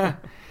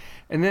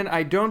 And then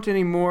I don't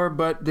anymore,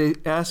 but they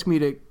ask me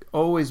to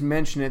always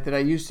mention it that I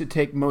used to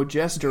take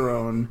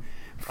mogesterone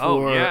for...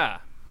 Oh, yeah.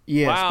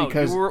 Yes, wow,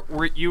 because...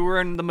 you were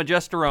in the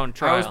mogesterone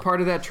trial. I was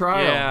part of that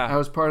trial. Yeah. I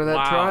was part of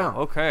that trial.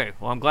 Okay.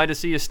 Well, I'm glad to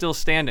see you still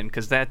standing,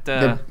 because that...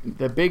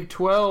 The Big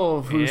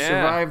 12 who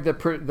survived the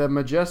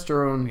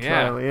mogesterone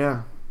trial,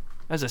 yeah.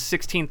 That was a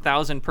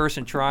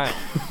 16,000-person trial.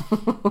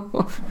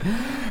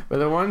 But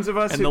the ones of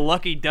us the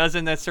lucky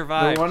dozen that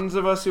survived. The ones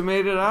of us who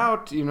made it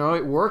out,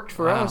 it worked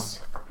for us.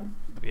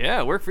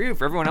 Yeah, it worked for you.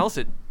 For everyone else,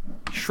 it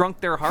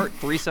shrunk their heart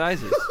 3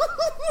 sizes.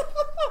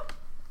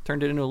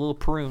 Turned it into a little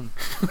prune.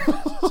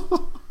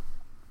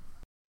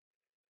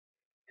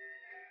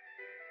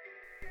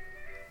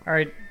 All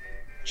right,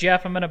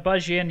 Jeff, I'm going to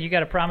buzz you in. You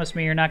got to promise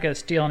me you're not going to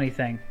steal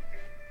anything.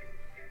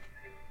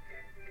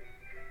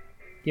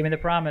 Give me the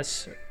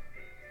promise.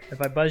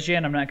 If I buzz you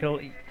in, I'm not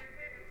going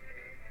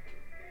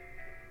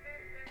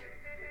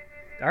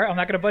to... All right, I'm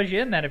not going to buzz you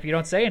in then if you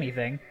don't say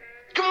anything.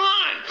 Come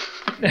on!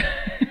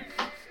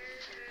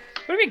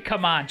 What do you mean,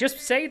 come on? Just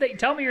say that.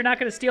 Tell me you're not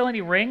going to steal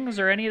any rings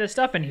or any of the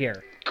stuff in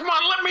here. Come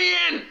on, let me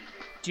in!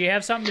 Do you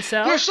have something to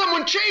sell? There's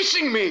someone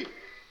chasing me!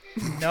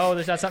 No,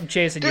 there's not something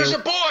chasing There's you.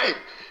 a boy!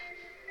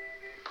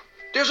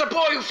 There's a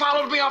boy who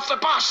followed me off the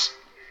bus!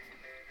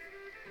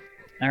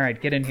 All right,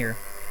 get in here.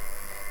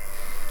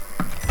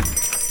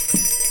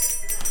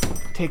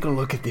 Take a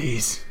look at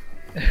these.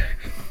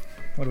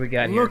 What do we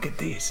got here? Look at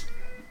these.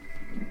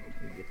 Where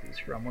do we get these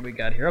from? What do we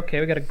got here? Okay,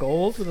 we got a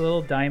gold with a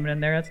little diamond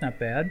in there. That's not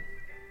bad.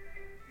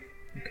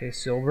 Okay,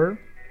 silver.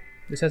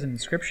 This has an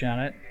inscription on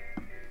it.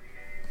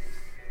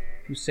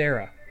 Who's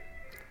Sarah?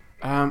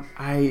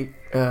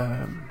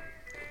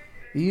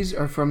 These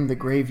are from the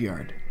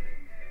graveyard.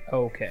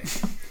 Okay.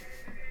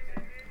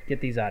 Get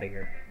these out of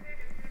here.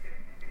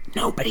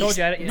 Nobody's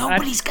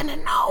gonna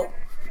know.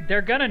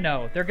 They're gonna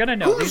know.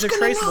 Who's These are gonna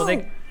traceable.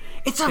 know?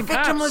 It's a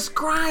victimless cops.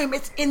 crime.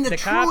 It's in the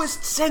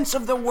truest sense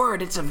of the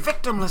word. It's a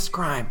victimless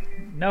crime.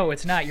 No,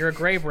 it's not. You're a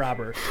grave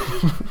robber.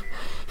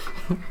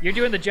 You're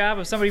doing the job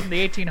of somebody from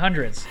the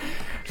 1800s.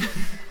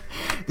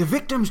 The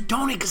victims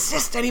don't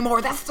exist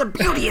anymore. That's the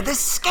beauty of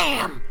this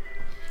scam.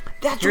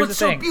 That's Here's what's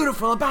the so thing.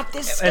 beautiful about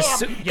this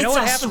scam. You know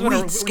what happens when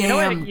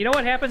scam. you know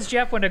what happens,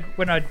 Jeff, when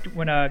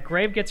a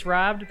grave gets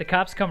robbed? The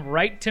cops come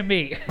right to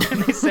me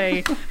and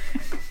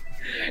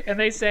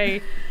they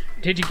say,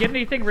 Did you get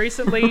anything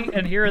recently?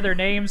 And here are their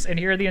names, and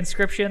here are the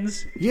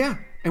inscriptions. Yeah.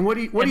 And what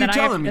do you then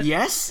tell I them? have-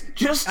 Yes?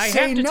 Just I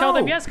say have to no. tell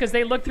them yes because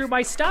they look through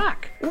my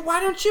stock. Well, why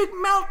don't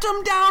you melt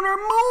them down or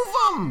move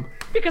them?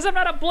 Because I'm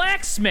not a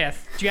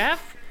blacksmith,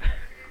 Jeff.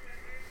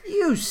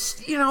 You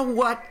know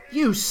what?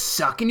 You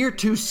suck and you're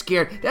too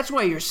scared. That's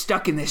why you're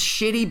stuck in this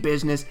shitty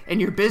business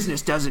and your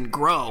business doesn't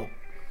grow.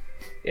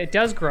 It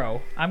does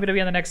grow. I'm going to be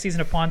on the next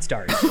season of Pawn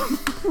Stars.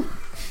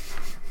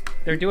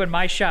 They're doing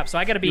my shop, so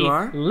I got to be You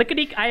are?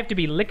 I have to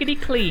be lickety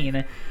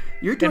clean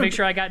You're to doing make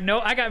sure I got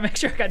no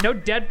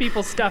dead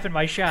people stuff in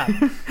my shop.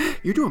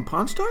 You're doing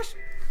Pawn Stars?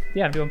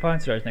 Yeah, I'm doing Pawn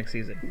Stars next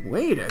season.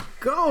 Way to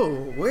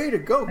go. Way to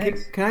go.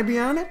 Thanks. Can I be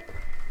on it?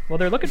 Well,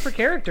 they're looking for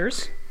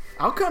characters.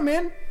 I'll come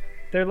in.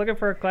 They're looking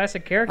for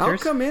classic I'll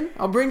characters. come in.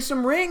 I'll bring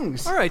some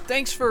rings. All right,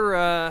 thanks for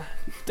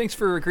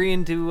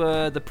agreeing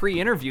to the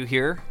pre-interview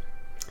here.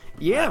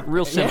 Yeah.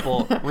 Real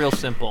simple, real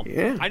simple.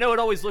 Yeah. I know it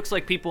always looks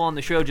like people on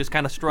the show just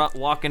kind of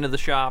walk into the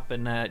shop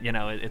and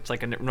it's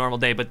like a normal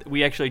day, but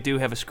we actually do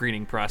have a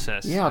screening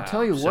process. Yeah, I'll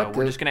tell you so what.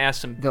 we're just gonna ask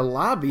some. The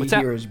lobby What's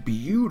that? here is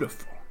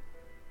beautiful.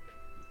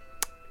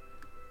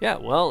 Yeah,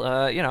 well,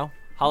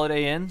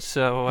 Holiday Inn.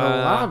 So The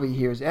lobby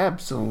here is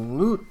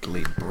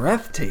absolutely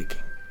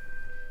breathtaking.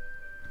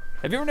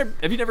 have you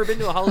never been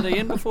to a Holiday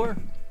Inn before?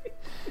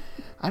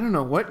 I don't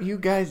know what you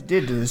guys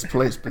did to this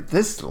place, but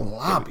this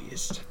lobby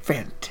is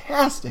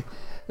fantastic.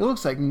 It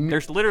looks like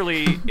There's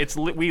literally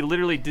we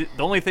literally did,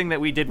 the only thing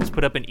that we did was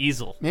put up an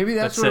easel. Maybe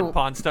that's that said what-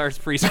 Pawn Stars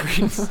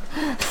pre-screens.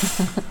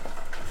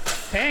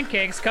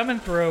 Pancakes coming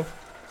through.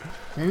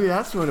 maybe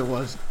that's what it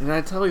was. And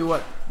I tell you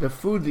what, the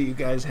food that you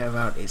guys have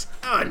out is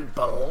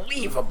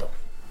unbelievable.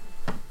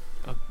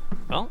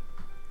 Well,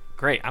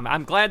 great.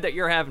 I'm glad that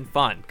you're having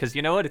fun because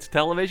you know what? It's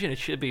television. It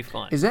should be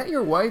fun. Is that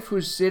your wife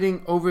who's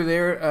sitting over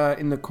there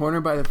in the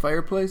corner by the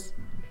fireplace?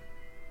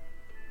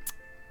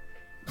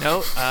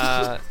 No,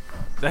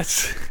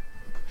 that's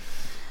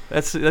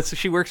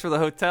she works for the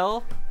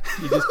hotel.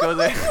 You just go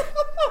there.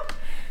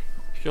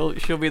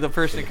 She'll be the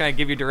person to kind of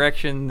give you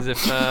directions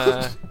if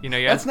you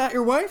That's not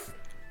your wife?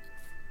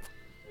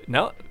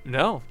 No.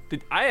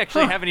 I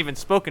actually haven't even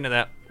spoken to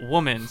that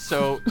woman,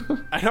 so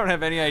I don't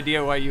have any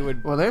idea why you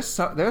would. Well, there's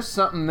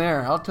something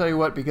there. I'll tell you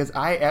what, because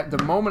at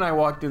the moment I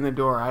walked in the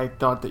door, I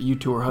thought that you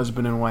two were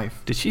husband and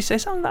wife. Did she say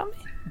something about me?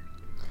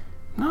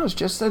 No, it's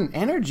just an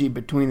energy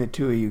between the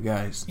two of you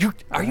guys.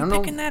 Are you don't know.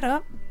 picking that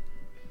up?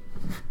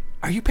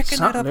 Are you picking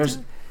that Something up? there's.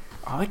 too?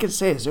 All I can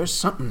say is there's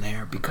something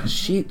there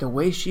because the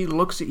way she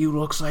looks at you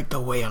looks like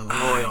the way a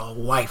loyal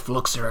wife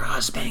looks at her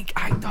husband.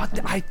 I thought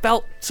I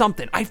felt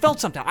something. I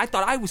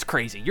thought I was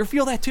crazy. You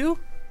feel that too?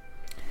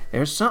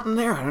 There's something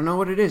there. I don't know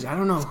what it is. I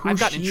don't know who I've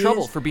gotten in she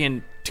trouble is, for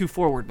being too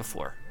forward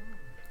before.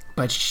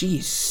 but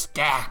she's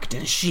stacked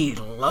and she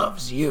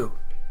loves you.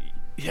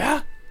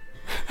 Yeah?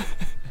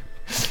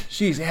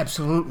 She's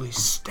absolutely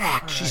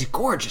stacked. She's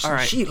gorgeous. All And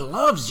right. she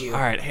loves you.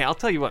 All right. Hey, I'll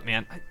tell you what,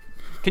 man.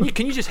 Can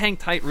you just hang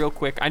tight real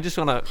quick? I'm just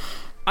gonna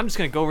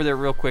go over there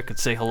real quick and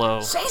say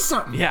hello. Say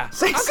something. Yeah.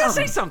 Say I'm something. gonna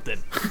say something.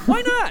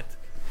 Why not?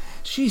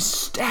 She's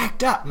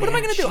stacked up, man. What am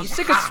I gonna do? I'm She's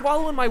sick of hot.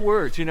 swallowing my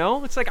words. You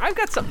know, it's like I've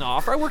got something to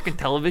offer. I work in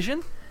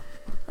television.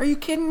 Are you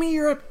kidding me?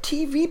 You're a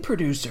TV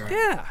producer.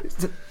 Yeah.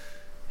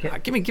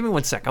 Give me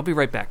 1 sec. I'll be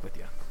right back with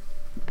you.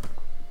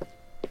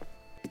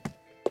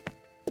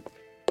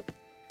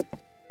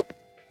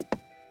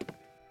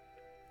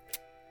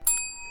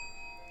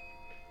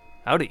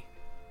 Howdy.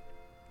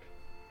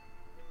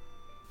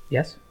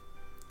 Yes.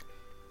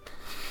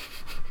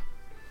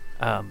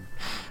 I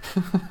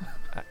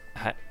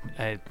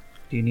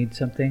Do you need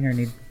something or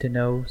need to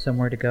know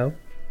somewhere to go?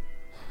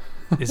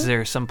 is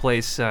there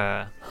someplace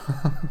I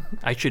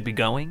should be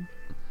going?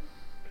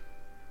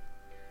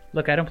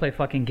 Look, I don't play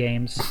fucking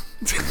games.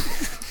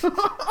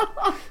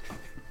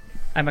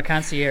 I'm a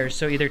concierge,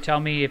 so either tell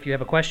me if you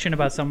have a question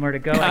about somewhere to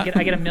go. I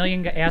get a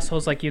million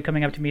assholes like you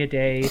coming up to me a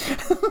day.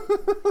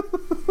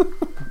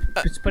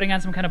 Just putting on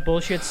some kind of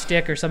bullshit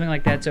stick or something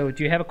like that. So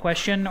do you have a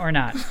question or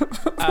not?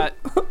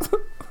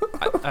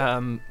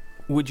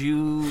 Would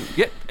you?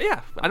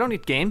 Yeah. I don't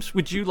need games.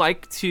 Would you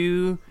like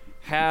to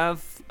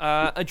have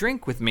a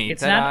drink with me?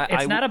 It's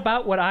not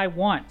about what I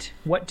want.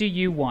 What do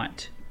you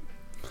want?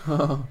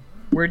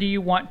 Where do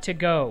you want to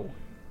go?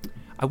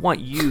 I want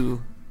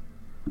you.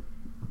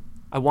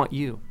 I want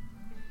you.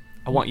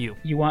 I want you.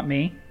 You want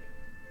me?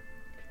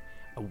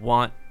 I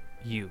want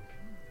you.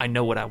 I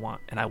know what I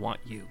want, and I want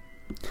you.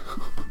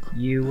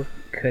 You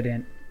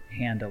couldn't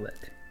handle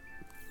it.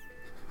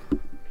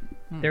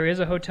 There is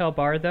a hotel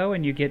bar, though,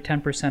 and you get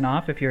 10%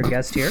 off if you're a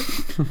guest here.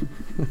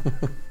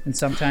 And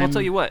sometime... I'll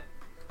tell you what.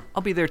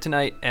 I'll be there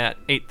tonight at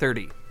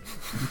 8:30.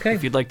 Okay.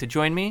 If you'd like to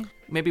join me,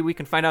 maybe we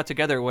can find out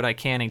together what I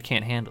can and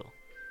can't handle.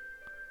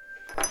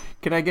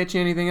 Can I get you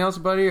anything else,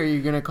 buddy, or are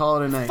you going to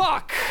call it a night?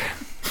 Fuck!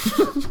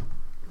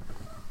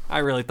 I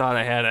really thought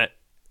I had it.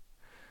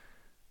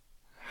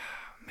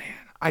 Man,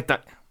 I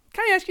thought...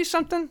 Can I ask you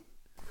something?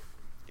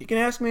 You can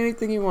ask me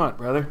anything you want,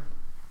 brother.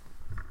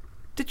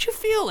 Did you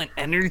feel an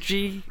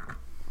energy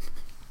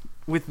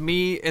with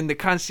me and the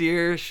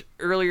concierge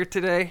earlier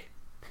today?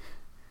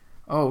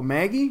 Oh,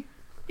 Maggie?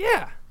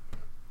 Yeah.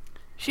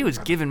 She was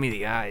giving me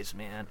the eyes,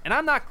 man. And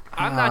I'm not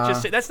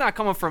just that's not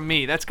coming from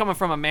me. That's coming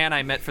from a man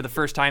I met for the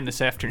first time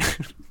this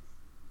afternoon.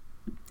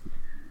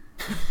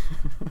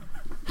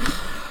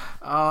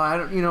 I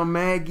don't,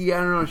 Maggie, I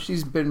don't know.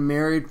 She's been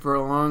married for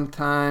a long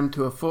time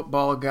to a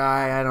football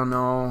guy. I don't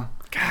know.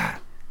 God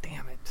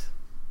damn it.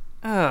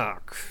 Oh,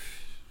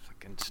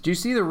 fucking. Do you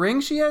see the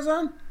ring she has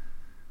on?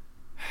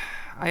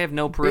 I have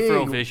no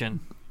peripheral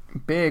vision.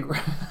 Big.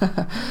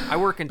 I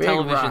work in Big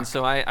television, rock.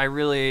 so I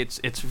really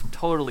it's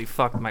totally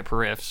fucked my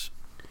periffs.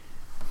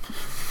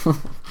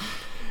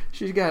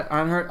 She's got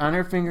on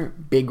her finger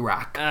Big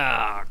Rock.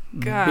 Oh,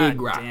 God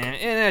Big rock. damn.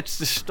 And that's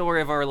the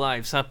story of our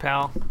lives, huh,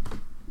 pal?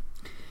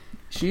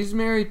 She's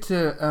married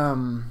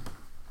to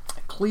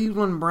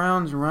Cleveland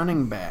Browns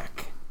running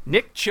back.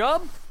 Nick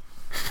Chubb?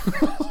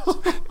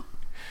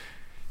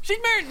 She's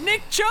married to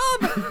Nick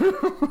Chubb?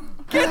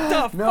 Get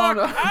the fuck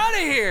out of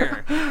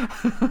here!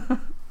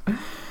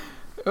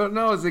 Oh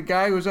no, it's the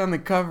guy who was on the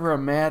cover of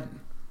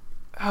Madden.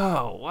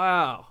 Oh,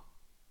 wow.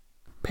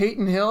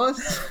 Peyton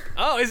Hillis?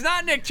 Oh, it's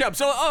not Nick Chubb,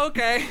 so,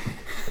 okay.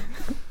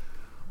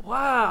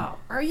 Wow.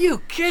 Are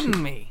you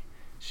kidding me?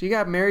 She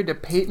got married to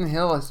Peyton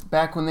Hillis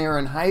back when they were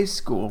in high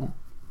school.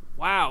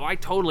 Wow, I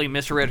totally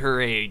misread her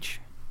age.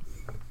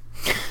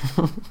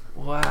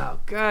 Wow,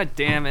 god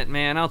damn it,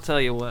 man. I'll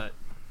tell you what.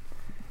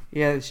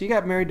 Yeah, she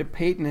got married to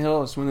Peyton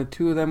Hillis when the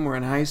two of them were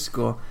in high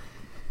school.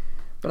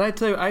 But I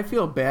tell you, I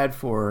feel bad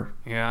for her.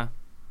 Yeah,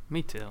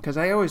 me too. Because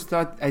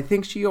I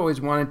think she always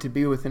wanted to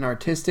be with an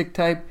artistic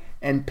type,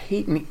 and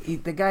Peyton,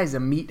 the guy's a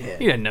meathead.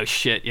 He didn't know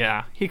shit,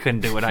 yeah. He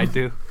couldn't do what I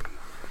do.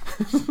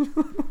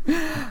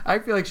 I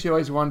feel like she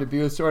always wanted to be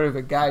with sort of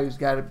a guy who's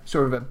got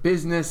sort of a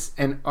business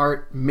and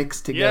art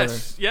mixed together.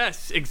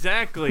 Yes,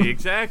 exactly.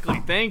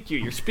 Thank you.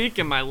 You're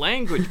speaking my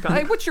language.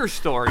 Hey, what's your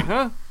story,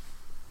 huh?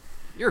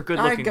 You're a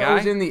good-looking guy. I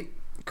was in the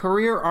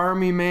career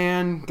army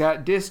man,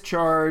 got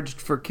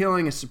discharged for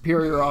killing a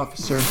superior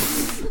officer.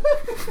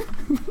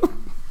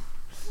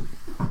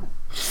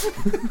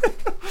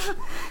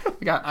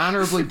 Got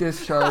honorably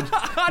discharged.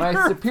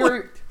 My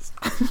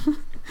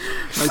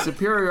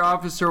superior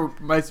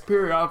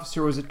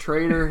officer was a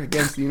traitor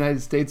against the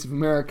United States of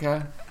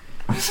America.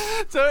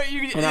 So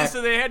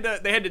they had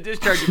to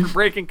discharge you for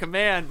breaking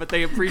command, but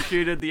they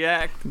appreciated the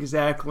act.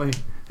 Exactly.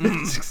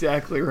 That's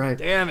exactly right.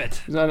 Damn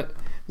it. It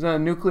was on a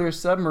nuclear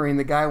submarine.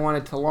 The guy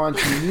wanted to launch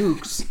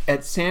nukes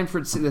at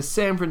the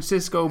San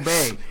Francisco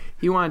Bay.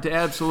 He wanted to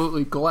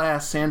absolutely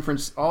glass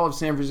all of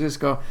San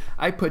Francisco.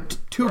 I put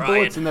two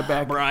bullets in the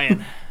back.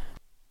 Brian,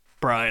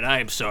 I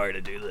am sorry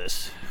to do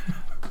this.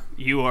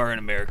 You are an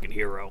American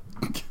hero.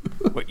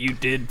 What you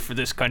did for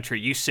this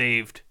country, you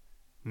saved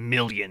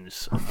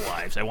millions of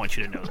lives. I want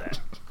you to know that.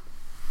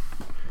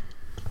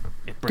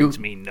 It brings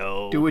me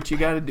no... Do what you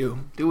gotta do.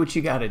 Do what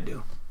you gotta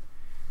do.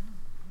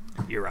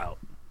 You're out.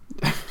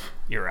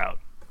 You're out.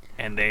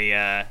 And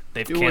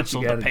they've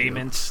canceled the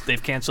payments.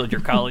 They've canceled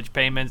your college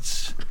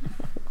payments.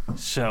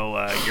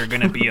 So you're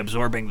going to be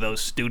absorbing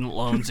those student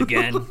loans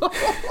again.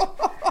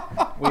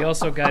 We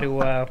also got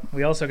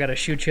to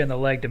shoot you in the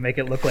leg to make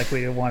it look like we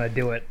didn't want to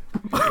do it.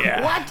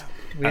 Yeah. What?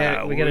 We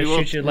got to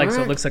shoot you in the leg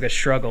so it looks like a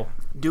struggle.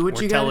 Do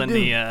what you gotta do.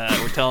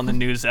 We're telling the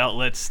news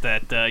outlets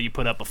that you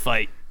put up a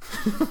fight.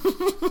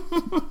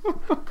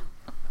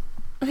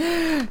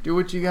 Do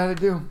what you gotta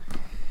do.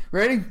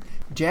 Ready?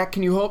 Jack,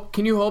 can you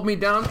hold me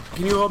down?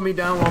 Can you hold me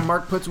down while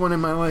Mark puts one in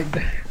my leg?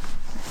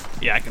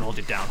 Yeah, I can hold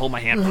you down. Hold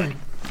my hand, buddy.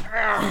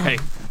 Hey,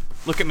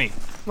 look at me.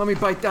 Let me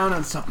bite down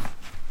on something.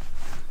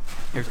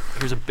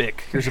 Here's a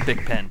Bic. Here's a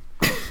Bic pen.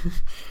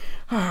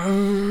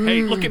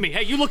 Hey, look at me.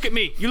 Hey, you look at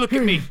me. You look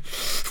at me.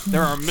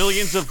 There are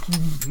millions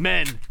of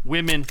men,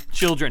 women,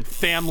 children,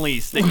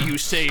 families that you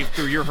saved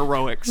through your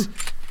heroics.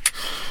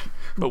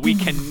 But we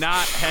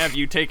cannot have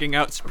you taking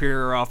out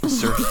superior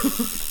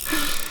officers.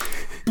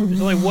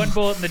 There's only one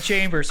bullet in the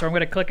chamber, so I'm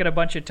going to click it a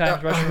bunch of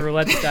times, Russian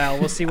roulette style.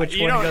 We'll see which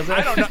one goes out.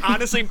 I don't know.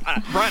 Honestly,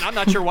 Brian, I'm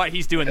not sure why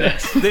he's doing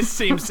this. This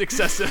seems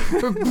excessive.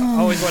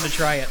 Always want to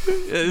try it.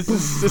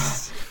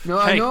 No,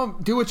 I know.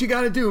 Do what you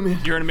got to do, man.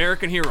 You're an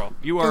American hero.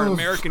 You are an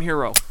American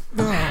hero.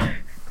 I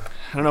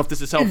don't know if this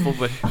is helpful,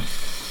 but...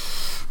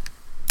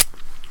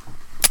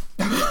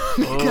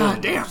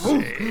 God damn.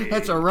 Ooh,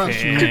 that's a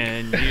rush,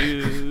 man. Can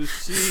you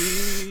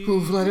see... Ooh,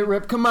 let it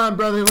rip. Come on,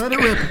 brother. Let it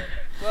rip.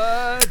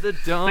 I think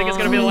it's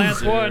going to be the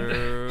last one.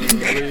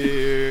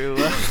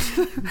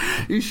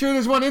 You sure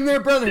there's one in there,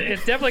 brother?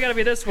 It's definitely got to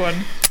be this one.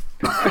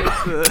 All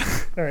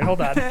right, hold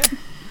on.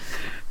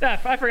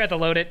 I forgot to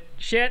load it.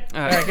 Shit.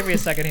 All right, give me a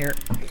second here.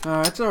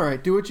 It's all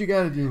right. Do what you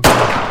got to do.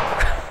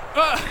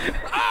 Oh,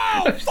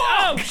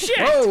 shit.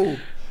 Whoa.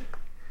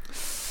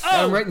 Oh.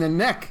 Got him right in the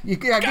neck. You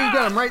got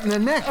him right in the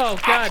neck. Oh,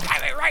 God.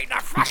 Right in the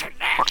fucking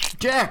neck.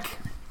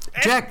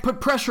 Jack,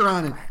 put pressure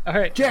on it. All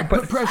right. Jack,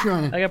 put pressure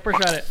on it. I got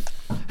pressure on it.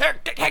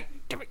 Hey,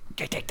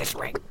 take this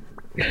ring.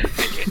 You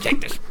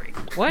take this ring.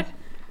 What?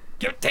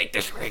 You take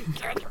this ring.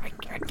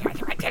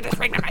 Take this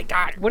ring to my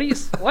daughter. What are you...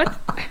 What?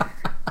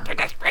 Take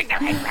this ring to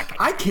my record.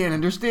 I can't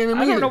understand him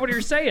I either. don't know what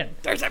you're saying.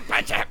 There's a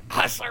bunch of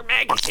hustler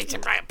magazines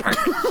in my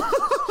apartment.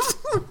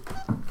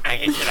 I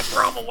need you to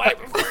throw them away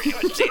before you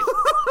and Jesus.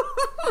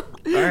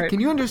 All right. Can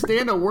you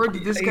understand a word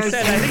that this guy I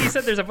said? think he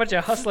said there's a bunch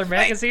of Hustler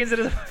magazines in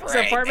his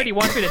apartment. He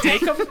wants me to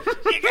take them.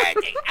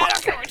 I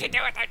don't care what you do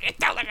with them. Just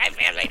tell them my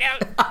family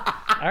knows.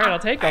 All right, I'll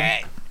take them.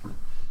 Hey,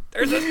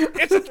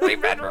 it's a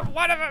 3-bedroom.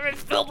 One of them is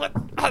filled with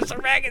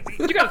Hustler magazines.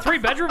 You got a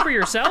 3-bedroom for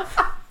yourself?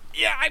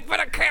 Yeah, I put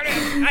a dresser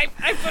in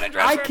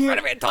front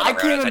of it and told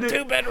everyone it's a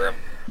 2-bedroom.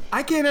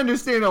 I can't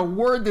understand a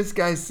word this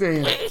guy's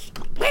saying.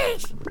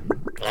 Please.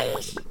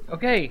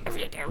 Okay. If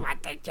you do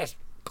want to just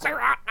clear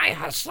out my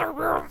Hustler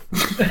room.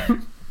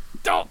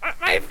 Don't let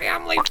my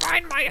family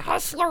find my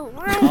Hustler room.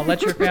 I'll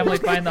let your family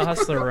find the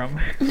Hustler room.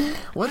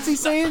 What's he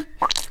saying?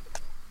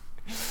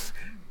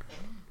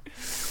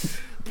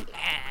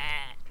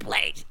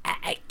 Please,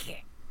 I can't.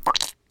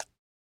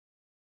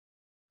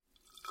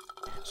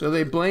 So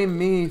they blame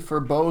me for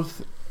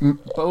both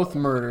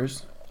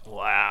murders.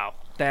 Wow,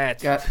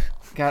 that's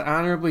Got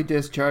honorably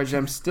discharged.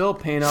 I'm still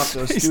paying off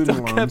those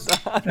student loans.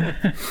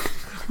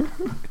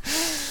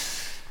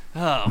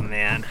 Oh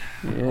man,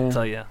 Yeah. I'll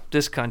tell you,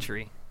 this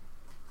country.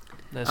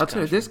 I'll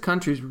tell you, this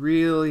country's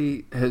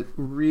really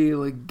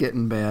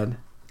getting bad.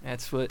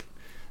 That's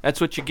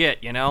what you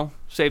get, you know.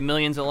 Save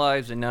millions of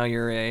lives, and now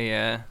you're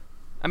a.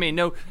 I mean,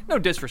 no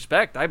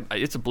disrespect.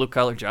 It's a blue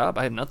collar job.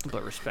 I have nothing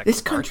but respect. This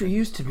for country Martin.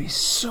 used to be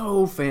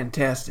so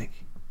fantastic.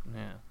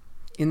 Yeah.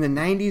 In the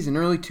 90s and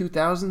early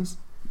 2000s.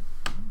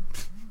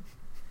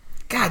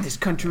 God, this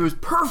country was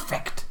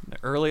perfect. The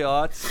early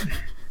aughts.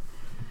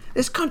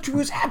 This country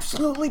was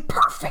absolutely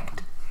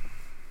perfect.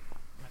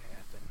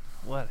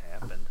 What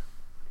happened?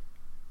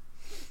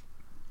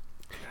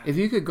 If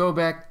you could go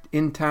back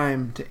in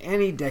time to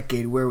any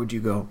decade, where would you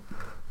go?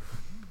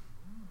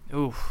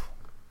 Oof.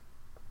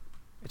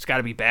 It's got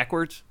to be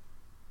backwards.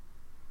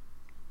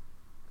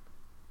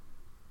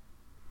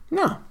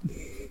 No.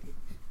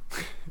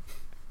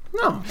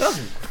 No, it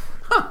doesn't.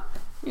 Huh.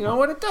 You know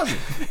what? It doesn't.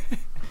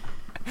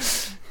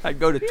 I'd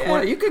go to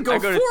Yeah, you could go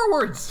I'd go to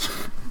forwards.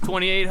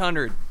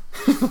 2800.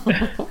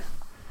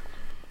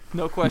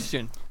 No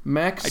question.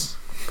 Mechs.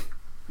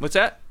 What's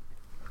that?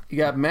 You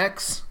got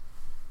mechs.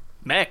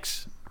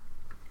 Mechs.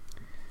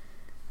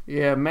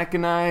 Yeah,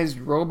 mechanized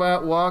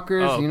robot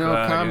walkers. Oh, you know,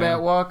 God, combat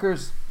yeah.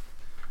 walkers.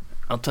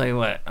 I'll tell you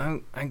what.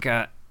 I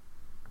got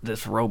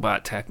this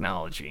robot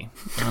technology.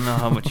 I don't know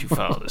how much you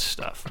follow this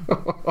stuff.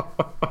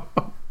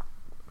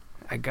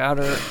 I got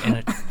her,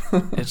 and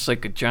it's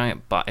like a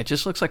giant bot. It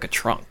just looks like a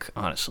trunk,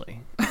 honestly.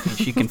 And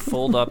she can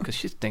fold up because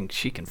she thinks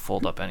she can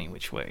fold up any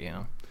which way, you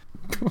know.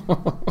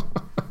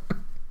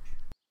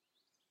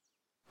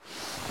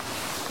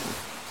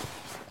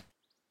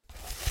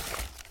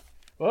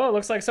 Whoa,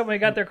 looks like somebody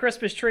got their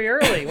Christmas tree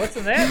early. What's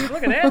in that?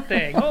 Look at that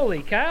thing.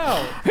 Holy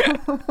cow.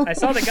 I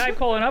saw the guy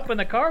pulling up in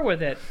the car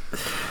with it.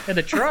 In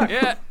the truck.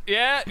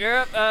 Yeah.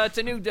 It's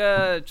a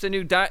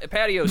new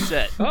patio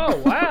set. Oh,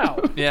 wow.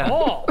 Yeah.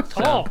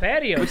 Tall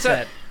patio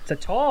set. It's a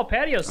tall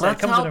patio set.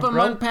 Let's Comes help in a him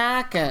row.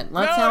 unpack it.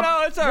 Let's help.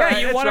 No, it's all Yeah, right.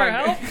 you it's want all our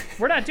right. help?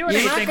 We're not doing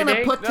You're not anything gonna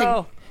today. put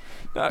No.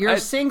 You're a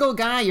single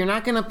guy. You're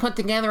not going to put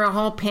together a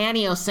whole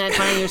patio set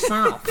by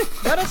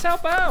yourself. Let us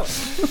help out.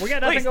 We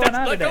got nothing Please, going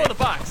on let today. go of the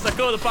box. Let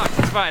go of the box.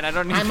 It's fine. I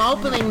don't need. I'm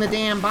opening the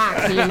damn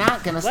box, so you're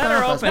not going to Let stop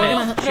her us. open We're it.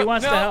 gonna- She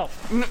wants to help.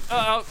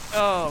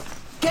 Oh.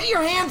 Get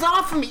your hands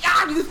off of me!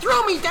 Ah, you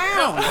threw me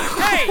down!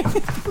 Hey!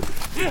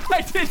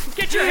 I didn't.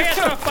 Get your hands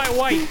off my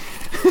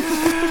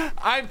wife.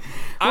 I'm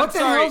What the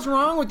sorry. hell's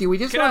wrong with you? We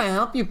just Can want I- to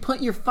help you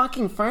put your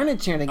fucking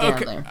furniture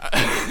together.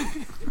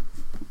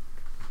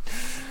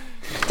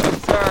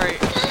 Sorry.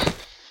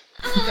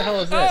 What the hell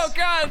is this? Oh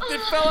God! It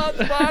fell out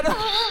the bottom.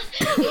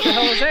 What the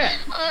hell is that?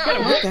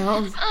 What the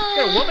hell?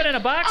 Got a woman in a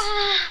box?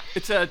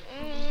 It's a.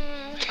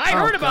 I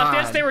heard about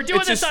God. this. They were doing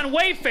It's this just- on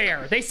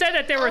Wayfair. They said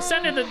that they were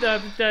sending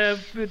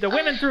the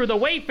women through the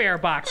Wayfair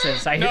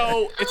boxes.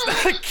 No, it's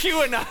not a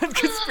QAnon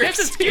conspiracy. This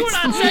is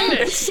QAnon said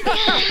this. It's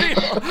not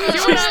real.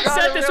 QAnon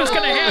said this was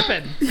going to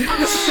happen.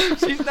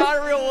 She's not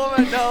a real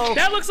woman. No.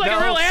 That looks like No.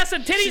 a real ass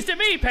and titties to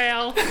me,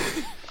 pal.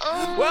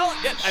 Well,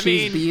 yeah, I She's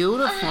mean,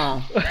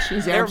 beautiful.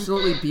 She's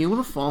absolutely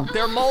beautiful.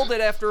 they're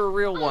molded after a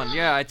real one.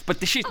 Yeah,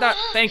 but she's not.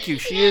 Thank you.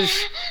 She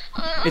is.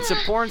 It's a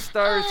porn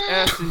star's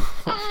ass and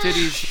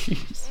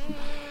titties.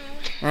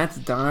 That's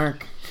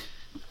dark.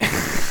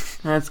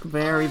 That's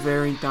very,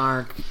 very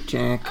dark,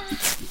 Jack.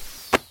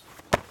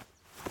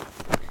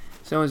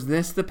 So is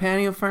this the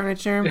patio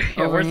furniture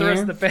Yeah, over where's the here?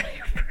 rest of the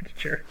patio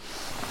furniture?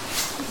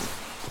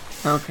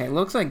 Okay,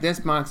 looks like this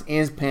box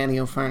is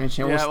patio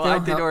furniture. Yeah, well, I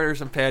did help- order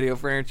some patio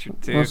furniture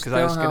too We'll because still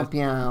I was gonna. help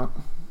you out.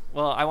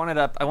 Well, I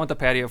want the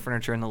patio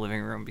furniture in the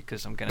living room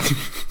because I'm gonna.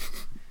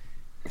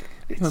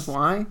 Because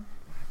why?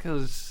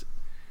 Because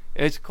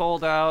it's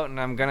cold out and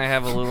I'm gonna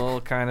have a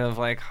little kind of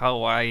like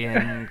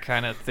Hawaiian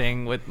kind of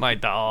thing with my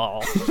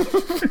doll.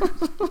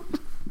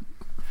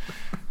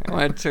 I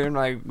want to turn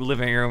my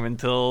living room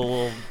into a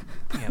little,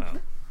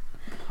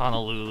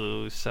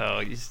 Honolulu.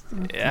 So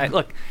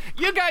look,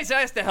 you guys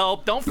asked to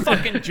help. Don't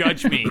fucking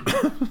judge me.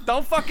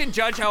 Don't fucking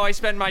judge how I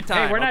spend my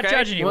time. Hey, we're not okay?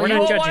 judging you. Well, We're you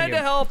not all judging wanted you. to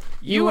help.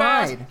 You You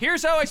asked. lied.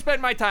 Here's how I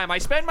spend my time. I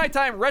spend my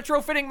time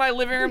retrofitting my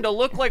living room to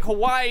look like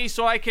Hawaii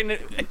so I can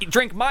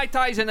drink Mai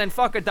Tais and then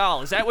fuck a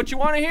doll. Is that what you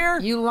want to hear?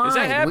 You lied. Is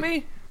that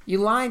happy? You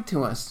lied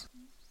to us.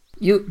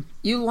 You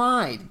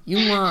lied. You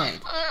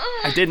lied.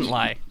 I didn't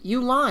lie.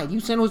 You lied.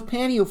 You said it was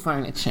patio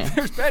furniture.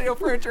 There's patio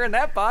furniture in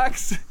that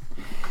box.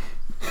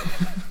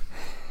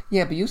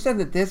 Yeah, but you said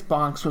that this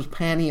box was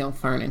patio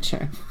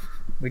furniture.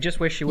 We just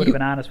wish you would have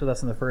been honest with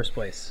us in the first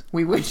place.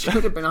 We wish you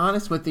would have been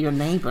honest with your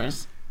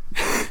neighbors.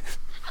 All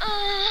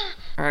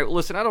right, well,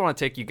 listen, I don't want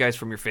to take you guys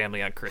from your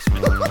family on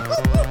Christmas.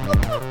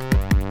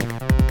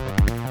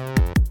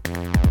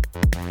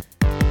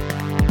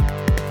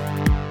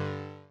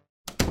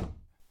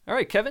 All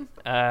right, Kevin,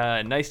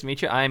 nice to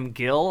meet you. I'm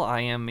Gil.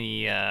 I am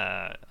the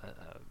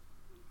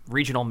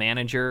regional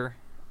manager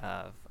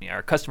of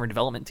our customer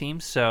development team.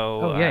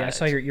 So, Oh yeah, I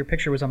saw your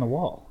picture was on the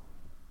wall.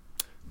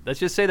 let's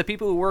just say the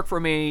people who work for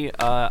me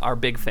are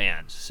big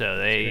fans. So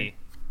they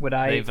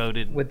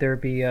voted. Would there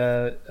be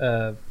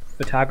a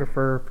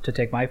photographer to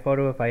take my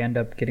photo if I end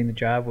up getting the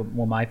job?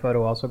 Will my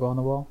photo also go on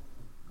the wall?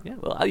 Yeah,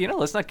 well,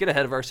 let's not get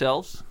ahead of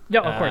ourselves.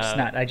 No, of course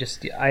not.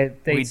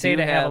 They we say do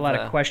to have a have, lot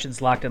of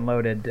questions locked and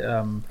loaded.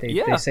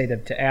 They say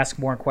that to ask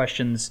more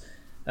questions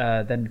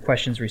than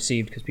questions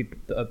received because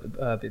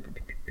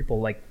people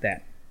like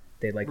that.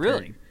 They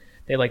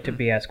like to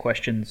be asked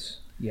questions.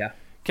 Yeah.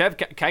 Kev,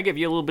 can I give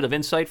you a little bit of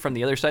insight from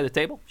the other side of the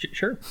table?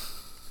 Sure.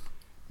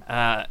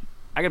 I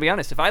gotta be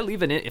honest. If I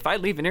leave an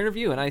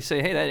interview and I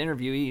say, "Hey, that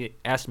interviewee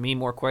asked me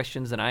more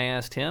questions than I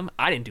asked him,"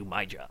 I didn't do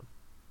my job.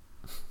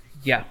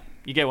 Yeah.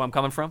 You get where I'm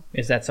coming from?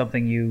 Is that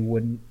something you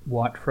wouldn't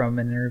want from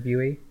an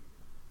interviewee?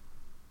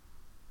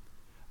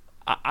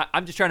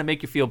 I'm just trying to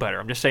make you feel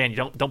better. I'm just saying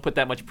you don't put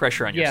that much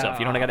pressure on yourself.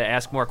 You don't got to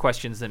ask more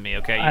questions than me,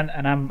 okay?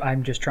 And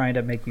I'm just trying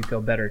to make you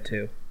feel better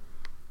too.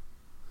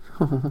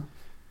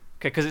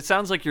 Okay, because it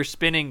sounds like you're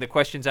spinning the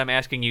questions I'm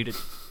asking you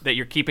that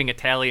you're keeping a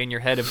tally in your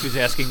head of who's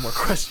asking more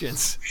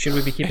questions. Should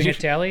we be keeping a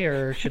tally,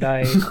 or should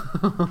I?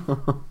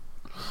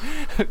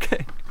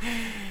 Okay.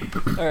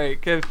 All right,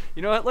 Kev.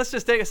 You know what? Let's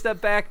just take a step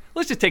back.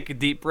 Let's just take a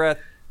deep breath.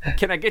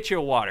 Can I get you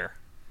a water?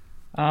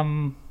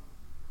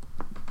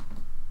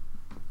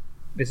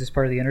 Is this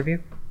part of the interview?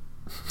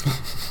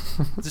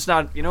 It's just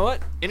not. You know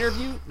what?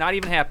 Interview not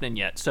even happening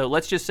yet. So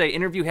let's just say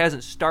interview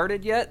hasn't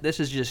started yet. This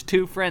is just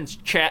two friends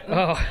chatting.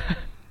 Oh.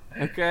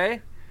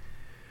 Okay.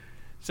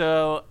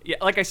 So yeah,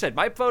 like I said,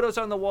 my photo's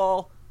on the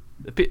wall.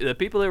 The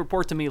people that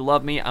report to me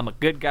love me. I'm a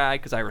good guy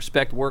because I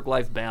respect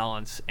work-life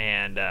balance,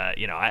 and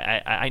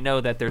I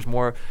know that there's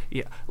more.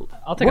 Yeah,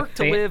 I'll take work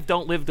to live,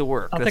 don't live to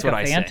work. That's what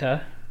I say.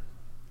 A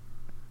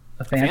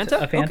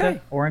Fanta? A Fanta? Okay.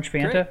 Orange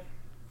Fanta?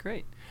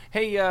 Great.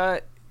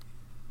 Hey,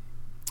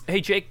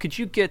 Jake, could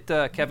you get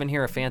Kevin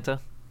here a Fanta?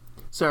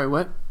 Sorry,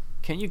 what?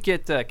 Can you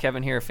get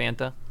Kevin here a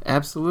Fanta?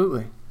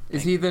 Absolutely.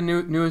 Is he the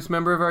newest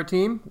member of our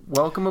team?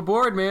 Welcome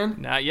aboard, man.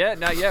 Not yet.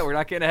 We're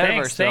not getting ahead of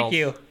ourselves. Thank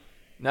you.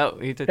 No.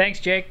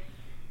 Thanks, Jake.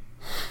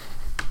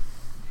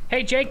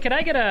 Hey, Jake, can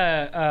I get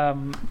a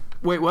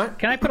Wait, what?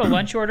 Can I put a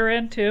lunch order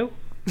in too?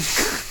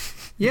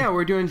 Yeah,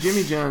 we're doing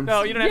Jimmy John's.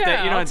 No, you don't have to.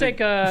 You don't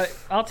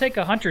I'll take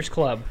a Hunter's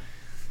Club.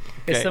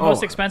 It's Okay. the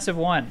most expensive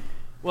one.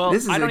 Well,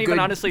 This is I don't a even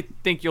good- honestly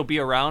think you'll be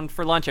around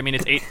for lunch. I mean,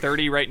 it's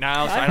 8:30 right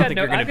now, so I don't think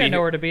you're going to I've be got here.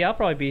 nowhere to be. I'll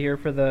probably be here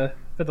for the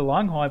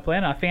long haul. I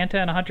plan on a Fanta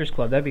and a Hunter's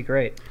Club. That'd be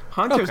great.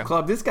 Hunters Okay.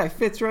 Club. This guy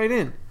fits right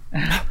in.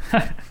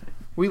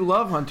 We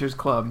love Hunters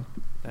Club.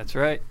 That's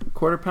right.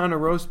 Quarter pound of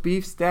roast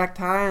beef stacked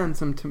high on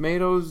some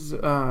tomatoes,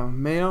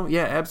 mayo.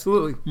 Yeah,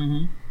 absolutely.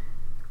 Mm-hmm.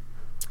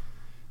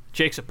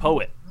 Jake's a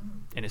poet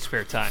in his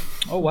spare time.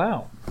 Oh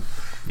wow.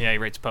 Yeah, he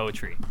writes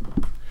poetry.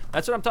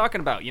 That's what I'm talking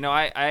about. You know,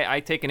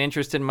 I take an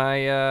interest in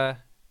my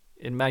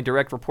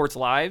direct reports'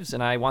 lives,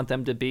 and I want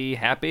them to be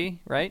happy,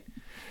 right?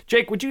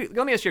 Jake, let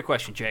me ask you a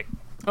question, Jake.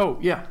 Oh,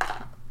 yeah.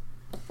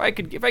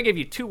 If I gave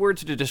you 2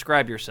 words to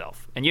describe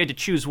yourself, and you had to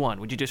choose one,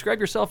 would you describe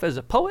yourself as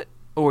a poet,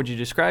 or would you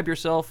describe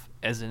yourself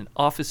as an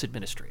office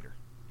administrator?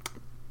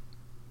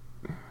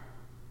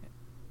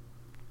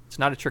 It's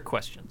not a trick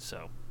question,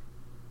 so.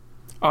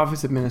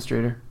 Office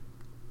administrator.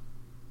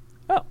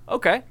 Oh,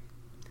 okay.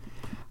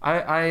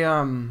 I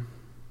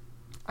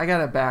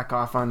gotta back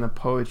off on the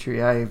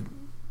poetry. I've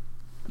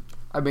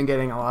been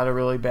getting a lot of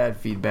really bad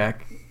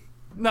feedback.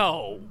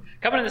 No.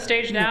 Coming to the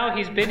stage now,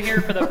 he's been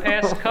here for the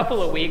past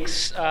couple of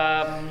weeks,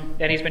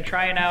 and he's been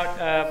trying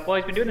out,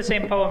 he's been doing the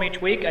same poem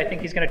each week. I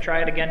think he's going to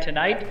try it again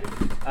tonight.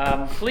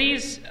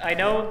 Please, I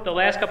know the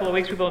last couple of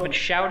weeks people have been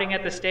shouting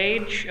at the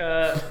stage,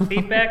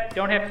 feedback.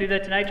 Don't have to do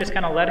that tonight, just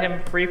kind of let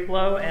him free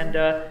flow, and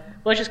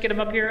let's just get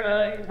him up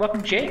here.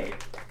 Welcome, Jake.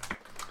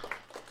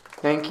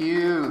 Thank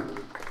you.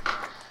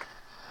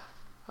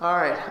 All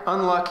right,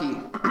 unlucky.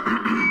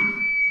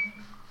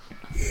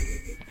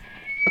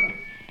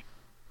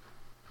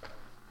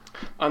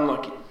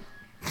 Unlucky.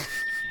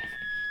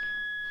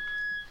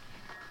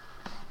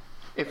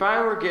 If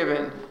I were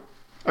given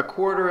a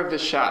quarter of the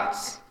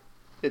shots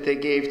that they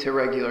gave to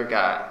regular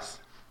guys,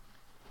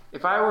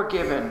 If I were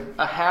given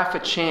a half a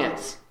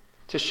chance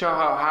to show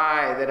how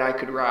high that I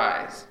could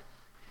rise,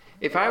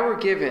 if I were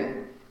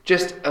given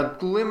just a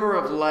glimmer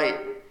of light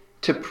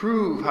to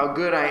prove how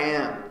good I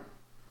am,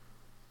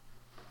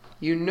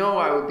 you know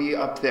I would be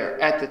up there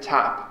at the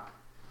top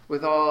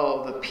with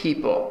all the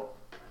people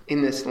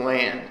in this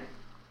land.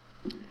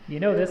 You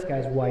know this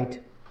guy's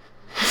white.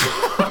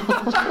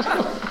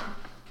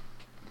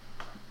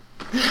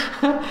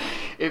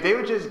 If they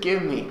would just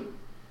give me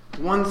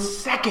 1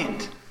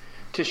 second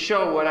to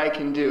show what I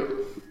can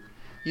do,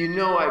 you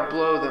know I'd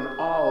blow them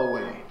all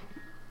away.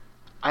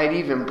 I'd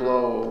even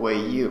blow away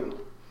you.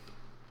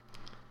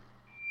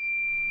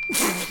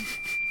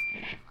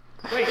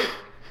 Wait.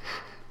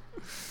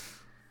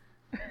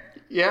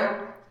 Yeah?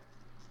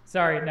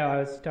 Sorry, no, I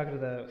was talking to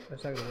the.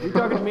 You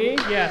talking to me?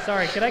 Yeah,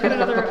 sorry. Can I get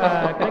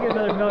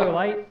another Miller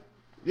Lite?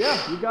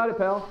 Yeah, you got it,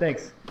 pal.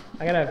 Thanks.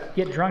 I gotta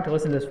get drunk to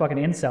listen to this fucking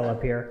incel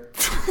up here.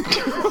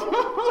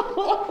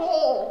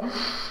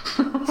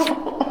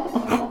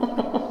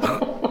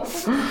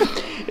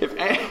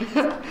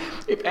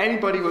 If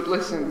anybody would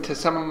listen to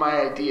some of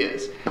my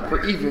ideas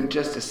for even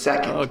just a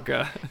second, Oh,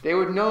 God. they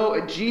would know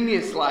a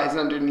genius lies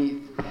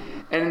underneath,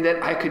 and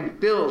that I could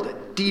build a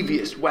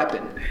devious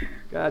weapon.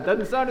 God,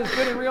 doesn't sound as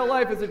good in real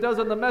life as it does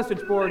on the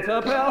message boards,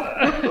 huh, pal?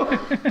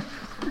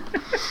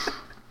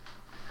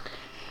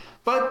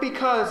 But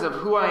because of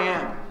who I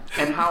am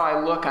and how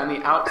I look on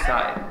the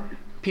outside,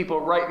 people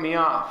write me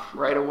off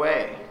right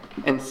away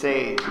and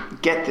say,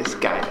 get this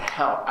guy the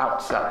hell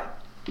outside.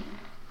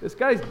 This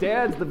guy's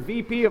dad's the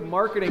VP of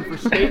marketing for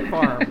State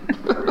Farm.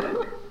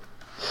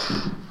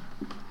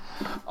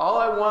 All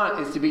I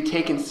want is to be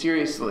taken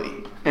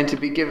seriously and to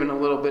be given a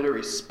little bit of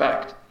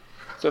respect.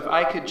 So if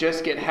I could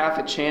just get half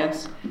a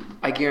chance,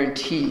 I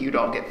guarantee you'd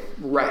all get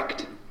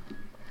wrecked.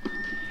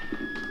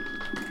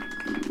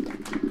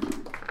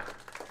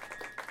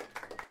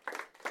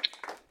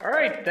 All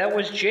right, that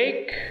was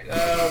Jake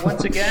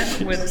once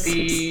again with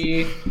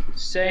the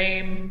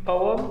same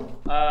poem.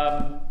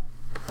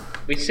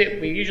 We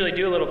usually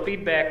do a little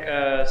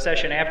feedback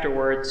session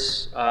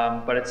afterwards,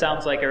 but it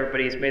sounds like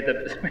everybody's made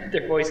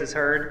their voices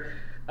heard.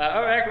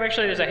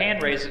 Actually, there's a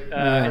hand raise in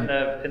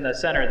the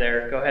center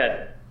there. Go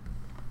ahead.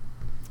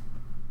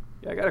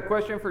 Yeah, I got a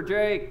question for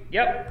Jake.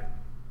 Yep.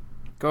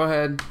 Go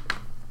ahead.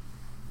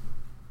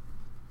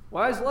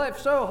 Why is life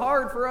so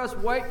hard for us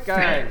white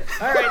guys?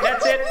 All right,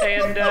 that's it.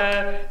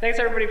 And thanks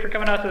everybody for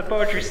coming out to the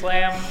Poetry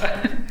Slam.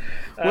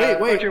 Wait.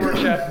 Poetry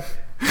workshop.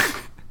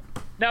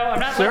 No, I'm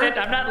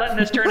not letting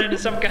this turn into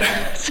some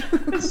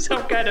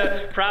kind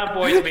of Proud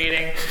Boys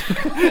meeting.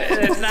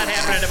 It's not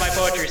happening to my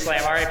Poetry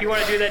Slam. All right, if you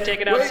want to do that,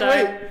 take it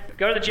outside.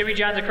 Go to the Jimmy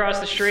John's across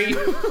the street.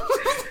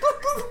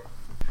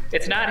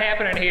 It's not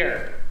happening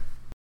here.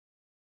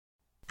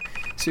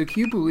 So can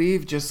you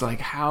believe just like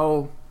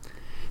how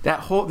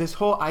this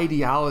whole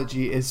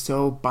ideology is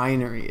so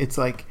binary? It's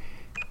like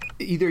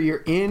either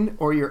you're in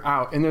or you're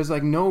out, and there's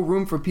like no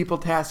room for people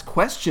to ask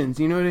questions.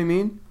 You know what I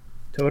mean?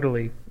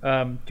 Totally.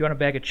 Do you want a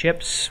bag of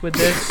chips with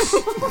this?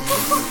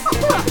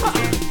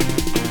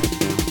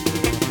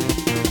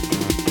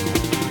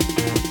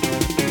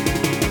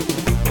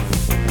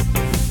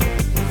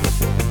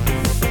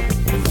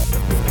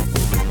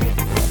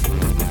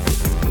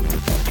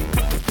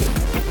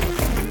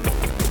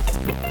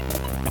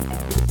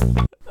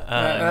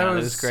 That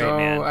was great, so,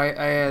 man.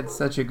 I had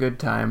such a good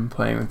time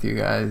playing with you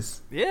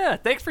guys. Yeah,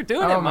 thanks for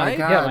doing Oh it, my Mike.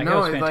 god, Yeah, Mike, no, that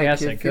was it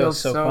fantastic. It feels was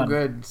so so fun.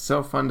 good,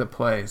 so fun to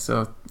play.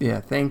 So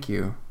yeah, thank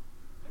you.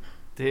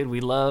 Dude,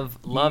 we love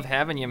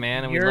having you,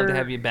 man, and we'd love to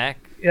have you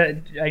back.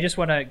 I just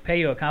want to pay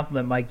you a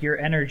compliment, Mike. Your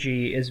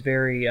energy is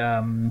very,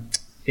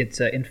 it's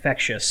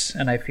infectious,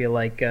 and I feel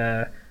like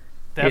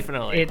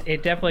Definitely.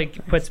 It definitely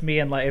puts me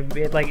in like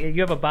you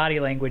have a body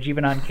language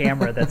even on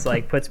camera that's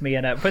like puts me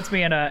in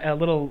a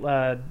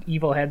little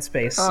evil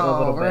headspace a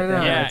little bit. right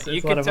on. Yeah, it's you a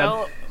lot can of fun.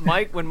 tell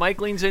Mike when Mike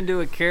leans into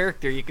a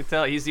character. You can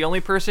tell he's the only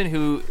person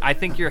who I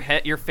think your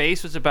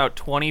face was about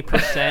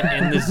 20%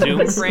 in the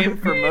Zoom frame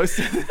for most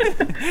of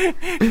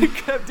it. You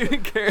kept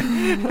doing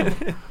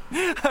character.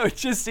 I would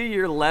just see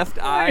your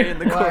left eye in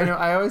the Well, I corner. know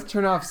I always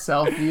turn off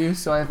self view,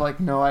 so I have like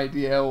no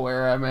idea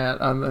where I'm at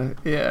on the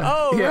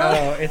Oh,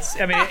 yeah. Oh,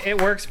 it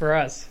works for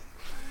us.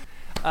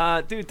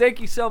 Dude,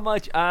 thank you so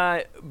much.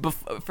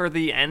 For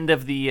the end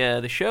of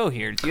the show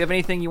here, do you have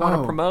anything you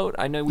want to promote?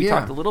 I know we yeah.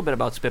 talked a little bit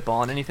about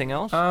spitballing. Anything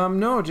else?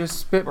 No,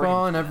 just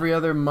spitballing every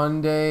other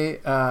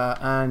Monday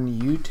on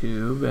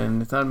YouTube,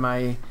 and it's on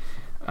my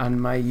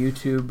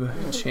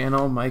YouTube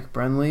channel, Mike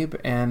Brenlieb,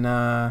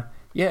 and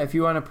yeah, if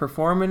you want to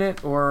perform in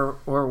it or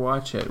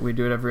watch it, we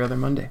do it every other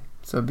Monday.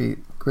 So it'd be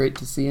great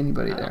to see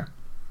anybody there.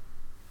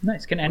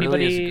 Nice. Can Really is a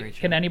anybody great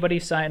show. can anybody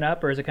sign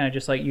up, or is it kind of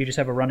just like you just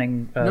have a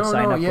running No,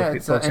 sign up yeah, where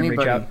it's folks can reach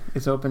anybody. out?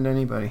 It's open to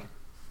anybody,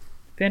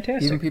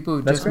 Fantastic. even people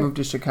who That's just great. moved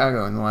to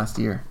Chicago in the last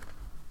year.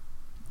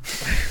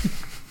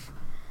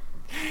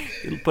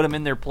 It'll put them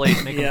in their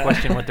place, make Yeah. them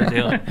question what they're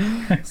doing.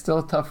 Still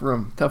a tough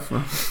room.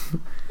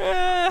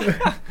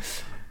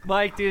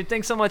 Mike, dude,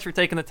 thanks so much for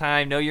taking the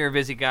time. Know you're a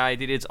busy guy,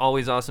 dude. It's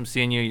always awesome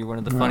seeing you. You're one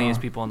of the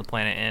funniest people on the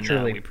planet,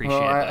 and we appreciate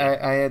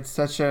it. I had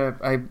such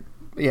a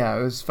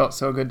felt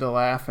so good to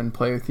laugh and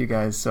play with you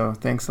guys. So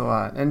thanks a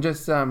lot. And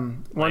just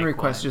one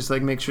request, just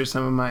like make sure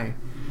some of my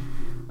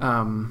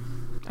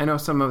I know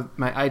some of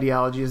my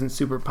ideology isn't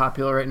super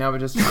popular right now, but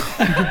just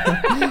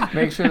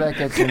make sure that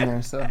gets in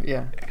there. So,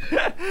 yeah.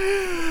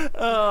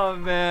 Oh,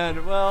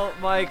 man. Well,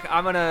 Mike,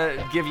 I'm going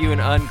to give you an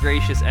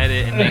ungracious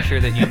edit and make sure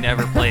that you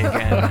never play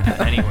again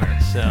anywhere.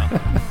 So,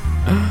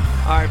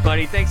 all right,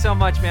 buddy. Thanks so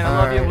much, man. I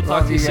love you. We'll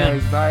talk to you soon.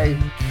 Bye.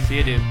 See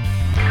you, dude.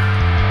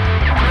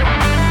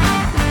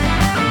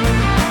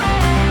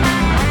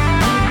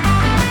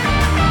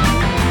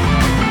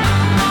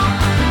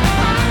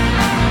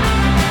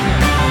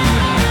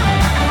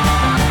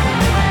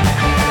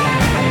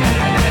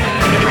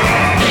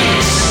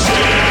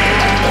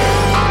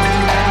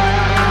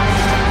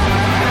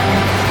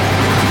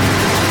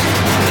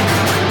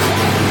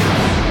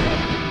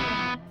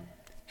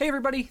 Hey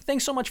everybody,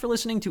 thanks so much for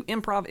listening to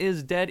Improv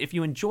is Dead. If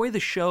you enjoy the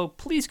show,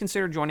 please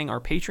consider joining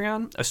our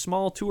Patreon. A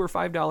small $2 or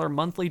 $5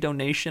 monthly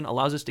donation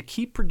allows us to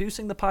keep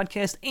producing the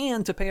podcast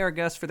and to pay our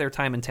guests for their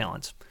time and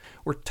talents.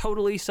 We're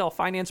totally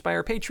self-financed by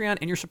our Patreon,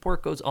 and your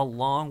support goes a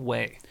long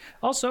way.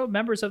 Also,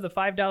 members of the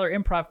 $5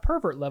 Improv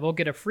Pervert level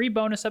get a free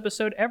bonus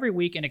episode every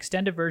week and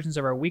extended versions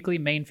of our weekly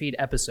main feed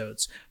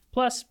episodes,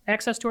 plus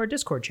access to our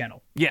Discord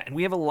channel. Yeah, and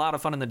we have a lot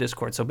of fun in the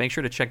Discord, so make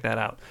sure to check that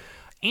out.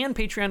 And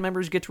Patreon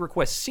members get to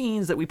request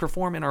scenes that we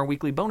perform in our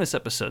weekly bonus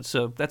episodes,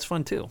 so that's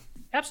fun too.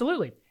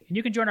 Absolutely. And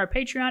you can join our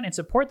Patreon and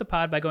support the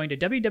pod by going to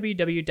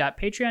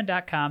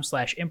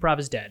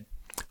www.patreon.com/improvisdead.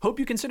 Hope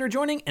you consider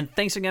joining, and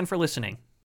thanks again for listening.